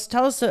tell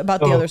us about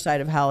the other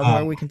side of hell and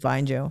where we can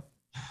find you.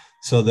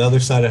 So the Other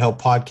Side of Hell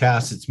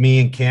podcast, it's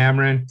me and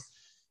Cameron.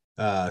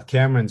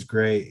 Cameron's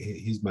great.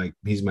 He's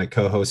my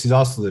co-host. He's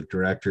also the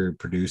director,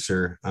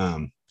 producer.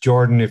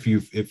 Jordan, if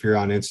you're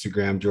on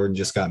Instagram, Jordan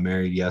just got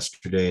married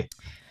yesterday.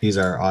 He's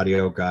our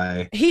audio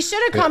guy. He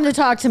should have come to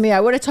talk to me.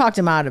 I would have talked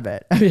him out of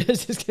it. I mean,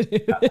 just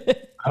kidding.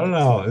 I don't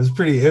know. It was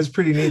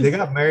pretty neat. They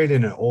got married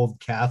in an old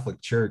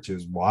Catholic church. It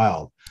was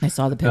wild. I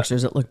saw the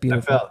pictures. It looked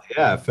beautiful.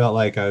 I felt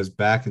like I was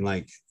back in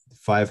like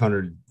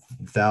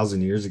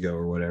 500,000 years ago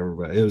or whatever,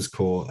 but it was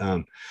cool.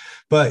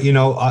 But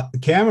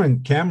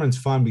Cameron's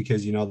fun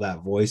because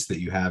that voice that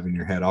you have in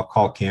your head. I'll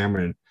call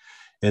Cameron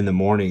in the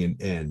morning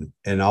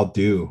and I'll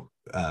do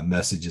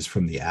messages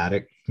from the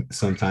attic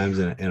sometimes,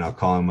 and I'll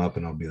call him up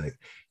and I'll be like,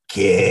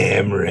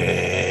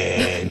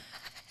 Cameron,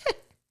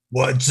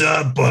 what's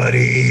up,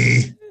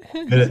 buddy?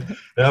 And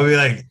I'll be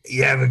like,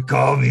 you haven't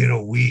called me in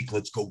a week.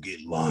 Let's go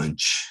get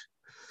lunch.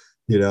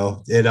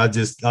 And I'll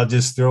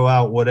just throw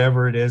out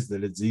whatever it is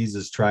that Aziz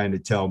is trying to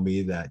tell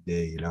me that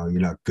day. You're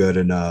not good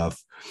enough.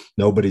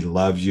 Nobody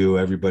loves you.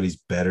 Everybody's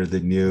better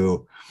than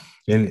you.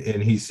 And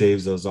he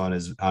saves those on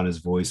his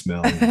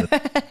voicemail.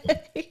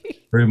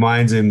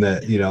 Reminds him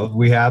that,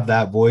 we have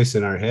that voice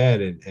in our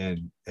head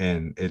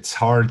and it's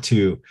hard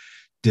to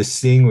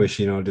distinguish,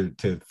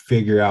 to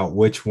figure out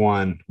which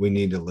one we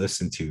need to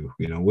listen to,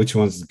 which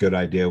one's the good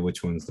idea,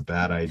 which one's the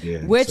bad idea.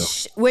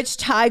 Which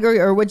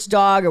tiger or which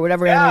dog or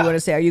whatever animal you want to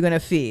say, are you going to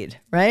feed?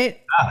 Right.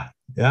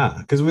 Yeah.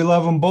 Because we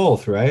love them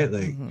both. Right.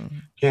 Like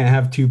can't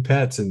have two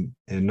pets and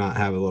not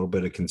have a little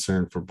bit of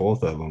concern for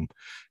both of them.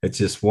 It's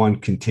just one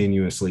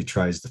continuously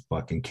tries to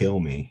fucking kill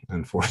me.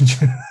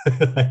 Unfortunately,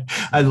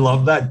 I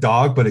love that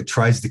dog, but it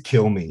tries to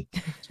kill me.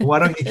 So why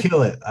don't you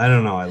kill it? I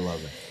don't know. I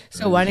love it.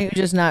 So why don't you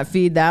just not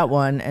feed that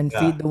one and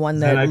feed the one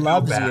that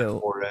loves you?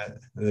 For it.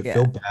 I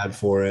feel bad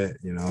for it.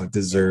 It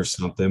deserves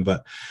something.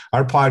 But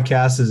our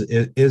podcast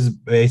is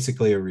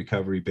basically a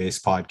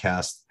recovery-based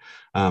podcast.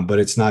 But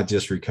it's not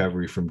just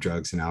recovery from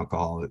drugs and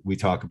alcohol. We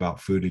talk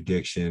about food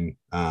addiction.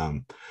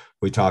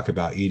 We talk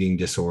about eating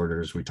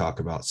disorders. We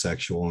talk about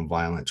sexual and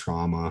violent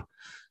trauma.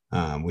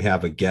 We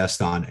have a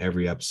guest on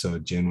every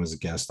episode. Jen was a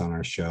guest on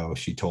our show.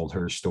 She told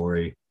her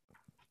story.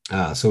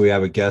 So we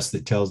have a guest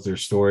that tells their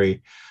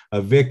story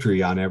of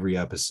victory on every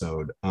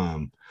episode,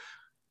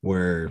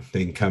 where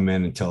they can come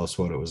in and tell us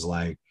what it was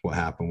like, what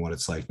happened, what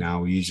it's like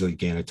now. We usually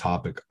gain a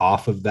topic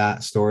off of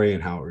that story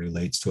and how it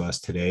relates to us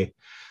today.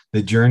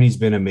 The journey's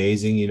been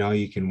amazing.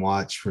 You can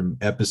watch from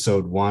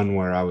episode 1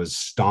 where I was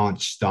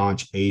staunch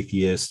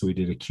atheist. We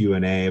did a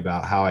Q&A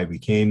about how I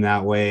became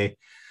that way.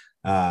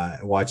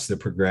 Watch the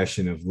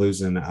progression of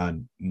losing.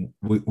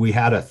 We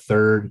had a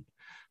third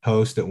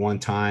host at one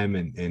time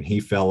and he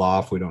fell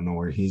off. We don't know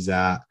where he's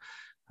at.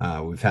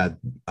 We've had,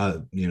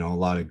 a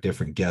lot of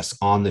different guests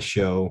on the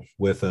show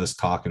with us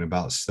talking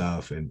about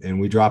stuff, and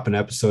we drop an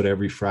episode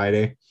every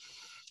Friday.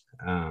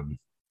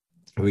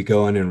 We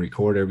go in and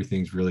record.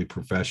 Everything's really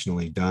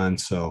professionally done.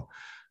 So,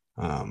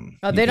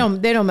 they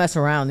don't mess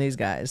around. These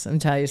guys, I'm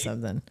telling you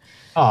something.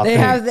 They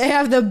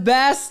have the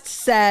best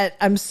set.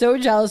 I'm so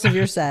jealous of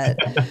your set.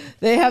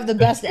 They have the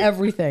best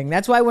everything.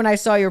 That's why when I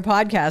saw your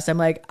podcast, I'm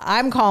like,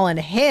 I'm calling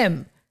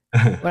him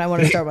when I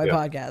want to start my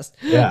podcast.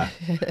 Yeah,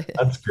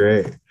 that's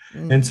great.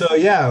 And so,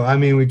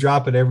 we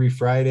drop it every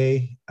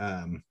Friday.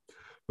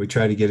 We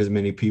try to get as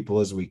many people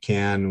as we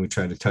can. We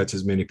try to touch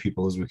as many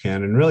people as we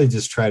can, and really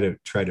just try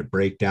to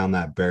break down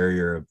that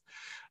barrier of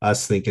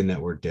us thinking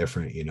that we're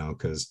different,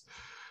 because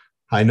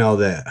I know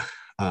that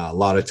a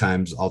lot of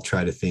times I'll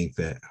try to think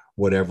that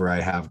whatever I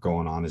have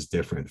going on is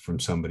different from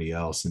somebody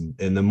else. And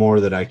the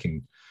more that I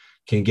can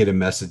get a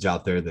message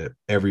out there that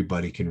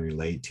everybody can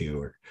relate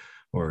to,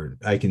 or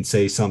I can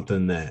say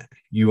something that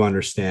you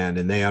understand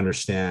and they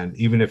understand,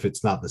 even if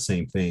it's not the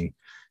same thing,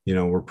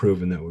 we're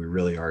proving that we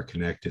really are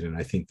connected. And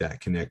I think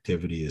that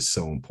connectivity is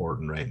so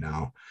important right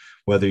now,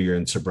 whether you're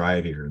in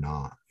sobriety or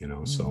not,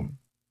 so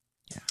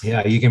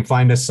you can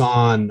find us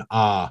on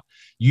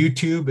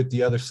YouTube at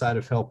the Other Side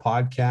of Hell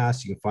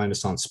podcast. You can find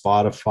us on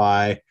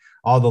Spotify,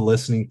 all the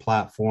listening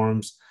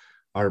platforms.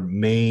 Our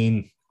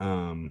main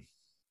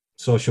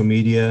social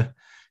media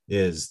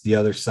is the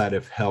Other Side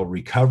of Hell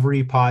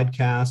Recovery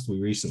podcast. We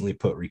recently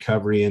put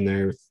recovery in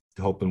there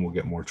hoping we'll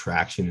get more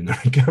traction in the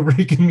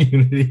recovery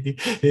community.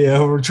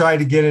 We're trying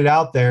to get it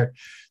out there.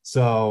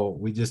 So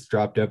we just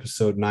dropped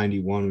episode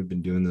 91. We've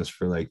been doing this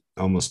for like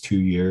almost 2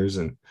 years,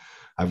 and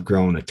I've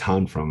grown a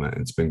ton from it.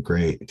 It's been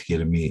great to get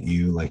to meet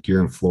you. Like,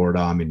 you're in Florida,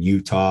 I'm in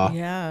Utah.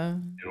 Yeah.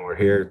 And we're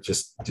here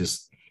just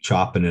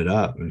chopping it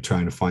up and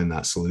trying to find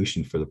that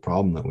solution for the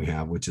problem that we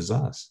have, which is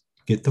us.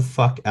 Get the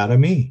fuck out of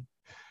me.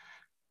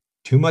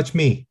 Too much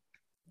me.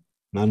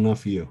 Not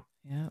enough you.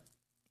 Yeah.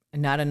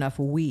 And not enough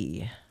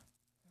we.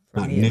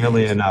 Not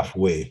nearly enough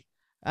we.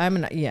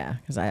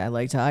 Because I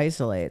like to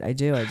isolate. I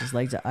do. I just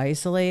like to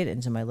isolate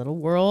into my little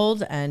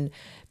world and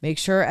make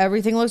sure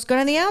everything looks good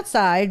on the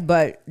outside,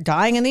 but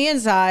dying in the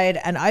inside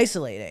and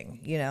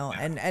isolating,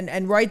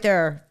 and right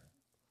there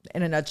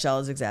in a nutshell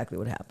is exactly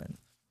what happened.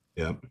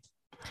 Yep.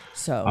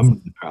 So I'm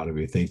really proud of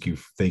you.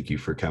 Thank you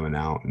for coming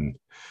out and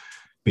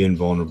being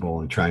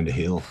vulnerable and trying to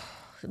heal.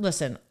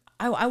 Listen,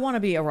 I want to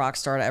be a rock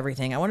star at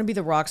everything. I want to be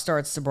the rock star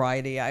at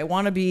sobriety. I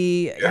want to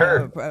be,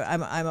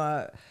 I'm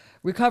a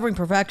recovering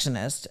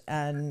perfectionist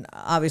and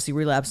obviously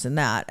relapsed in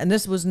that. And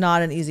this was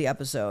not an easy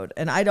episode.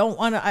 And I don't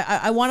want to,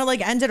 I want to like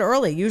end it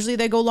early. Usually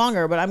they go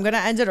longer, but I'm going to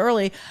end it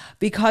early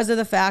because of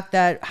the fact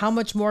that how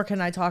much more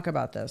can I talk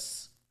about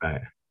this?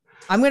 Right.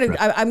 I'm going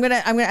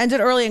to end it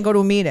early and go to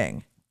a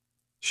meeting.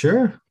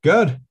 Sure.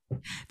 Good.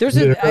 You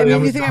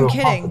think I'm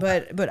kidding,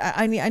 but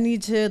I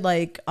need to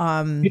like,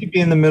 you need to be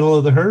in the middle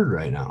of the herd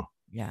right now.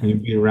 Yeah. You need to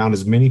be around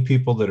as many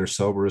people that are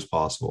sober as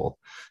possible.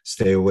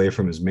 Stay away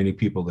from as many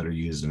people that are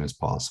using as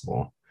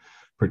possible.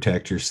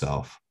 Protect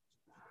yourself.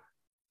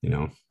 I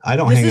don't hang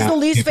out. This is the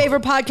least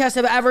favorite podcast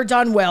I've ever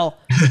done, Will.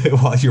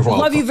 Well, you're welcome.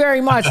 Love you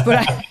very much, but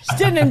I just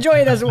didn't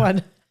enjoy this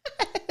one.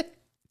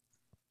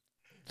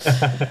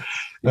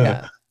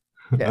 Yeah.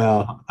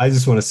 Well, I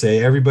just want to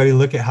say, everybody,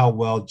 look at how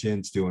well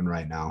Jen's doing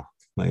right now.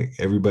 Like,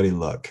 everybody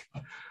look.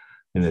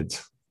 And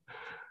it's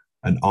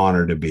an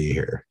honor to be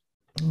here.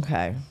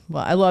 Okay.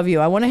 Well, I love you.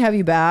 I want to have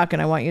you back,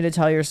 and I want you to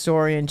tell your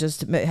story and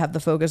just have the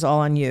focus all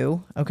on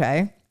you.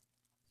 Okay.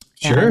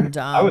 Sure. And,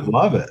 I would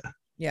love it.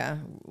 Yeah.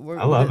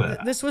 I love it.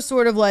 This was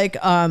sort of like,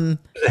 it's a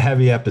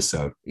heavy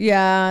episode.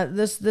 Yeah.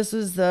 This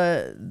is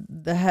the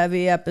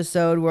heavy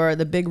episode where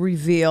the big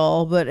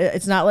reveal, but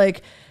it's not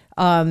like,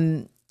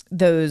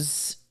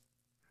 those,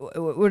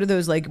 what are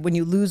those, like when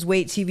you lose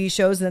weight TV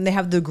shows and then they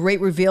have the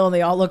great reveal and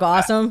they all look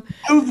awesome?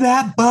 Move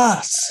that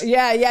bus.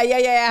 Yeah.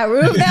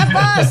 Move that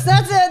bus.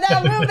 That's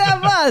it. Move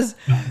that bus.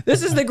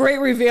 This is the great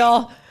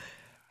reveal.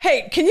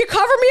 Hey, can you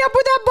cover me up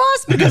with that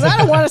bus? Because I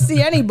don't want to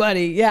see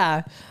anybody.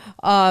 Yeah.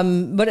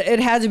 But it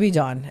had to be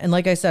done. And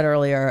like I said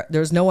earlier,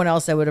 there's no one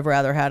else I would have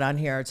rather had on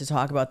here to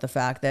talk about the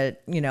fact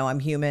that, I'm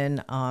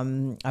human.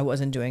 I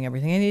wasn't doing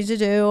everything I needed to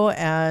do.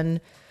 And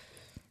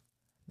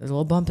there's a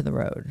little bump in the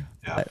road.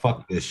 Yeah, but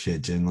fuck this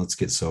shit, Jen. Let's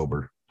get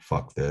sober.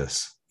 Fuck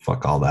this.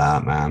 Fuck all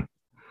that, man.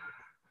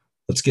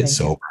 Let's get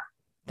sober.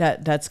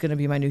 That's going to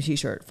be my new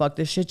t-shirt. Fuck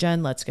this shit,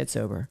 Jen. Let's get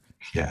sober.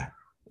 Yeah.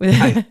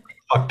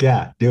 Fuck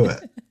yeah. Do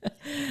it.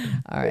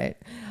 All right.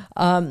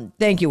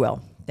 Thank you,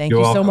 Will. Thank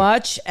you so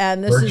much.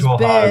 And this has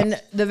been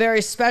the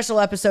very special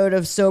episode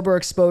of Sober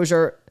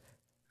Exposure,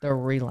 the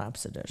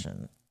Relapse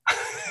Edition.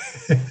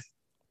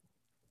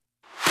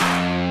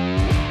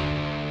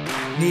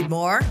 Need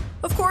more?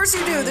 Of course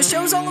you do. The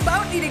show's all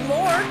about needing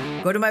more.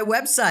 Go to my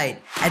website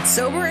at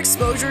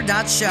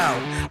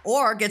soberexposure.show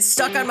or get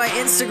stuck on my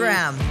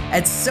Instagram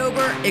at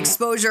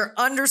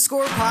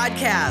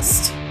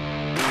soberexposure_podcast.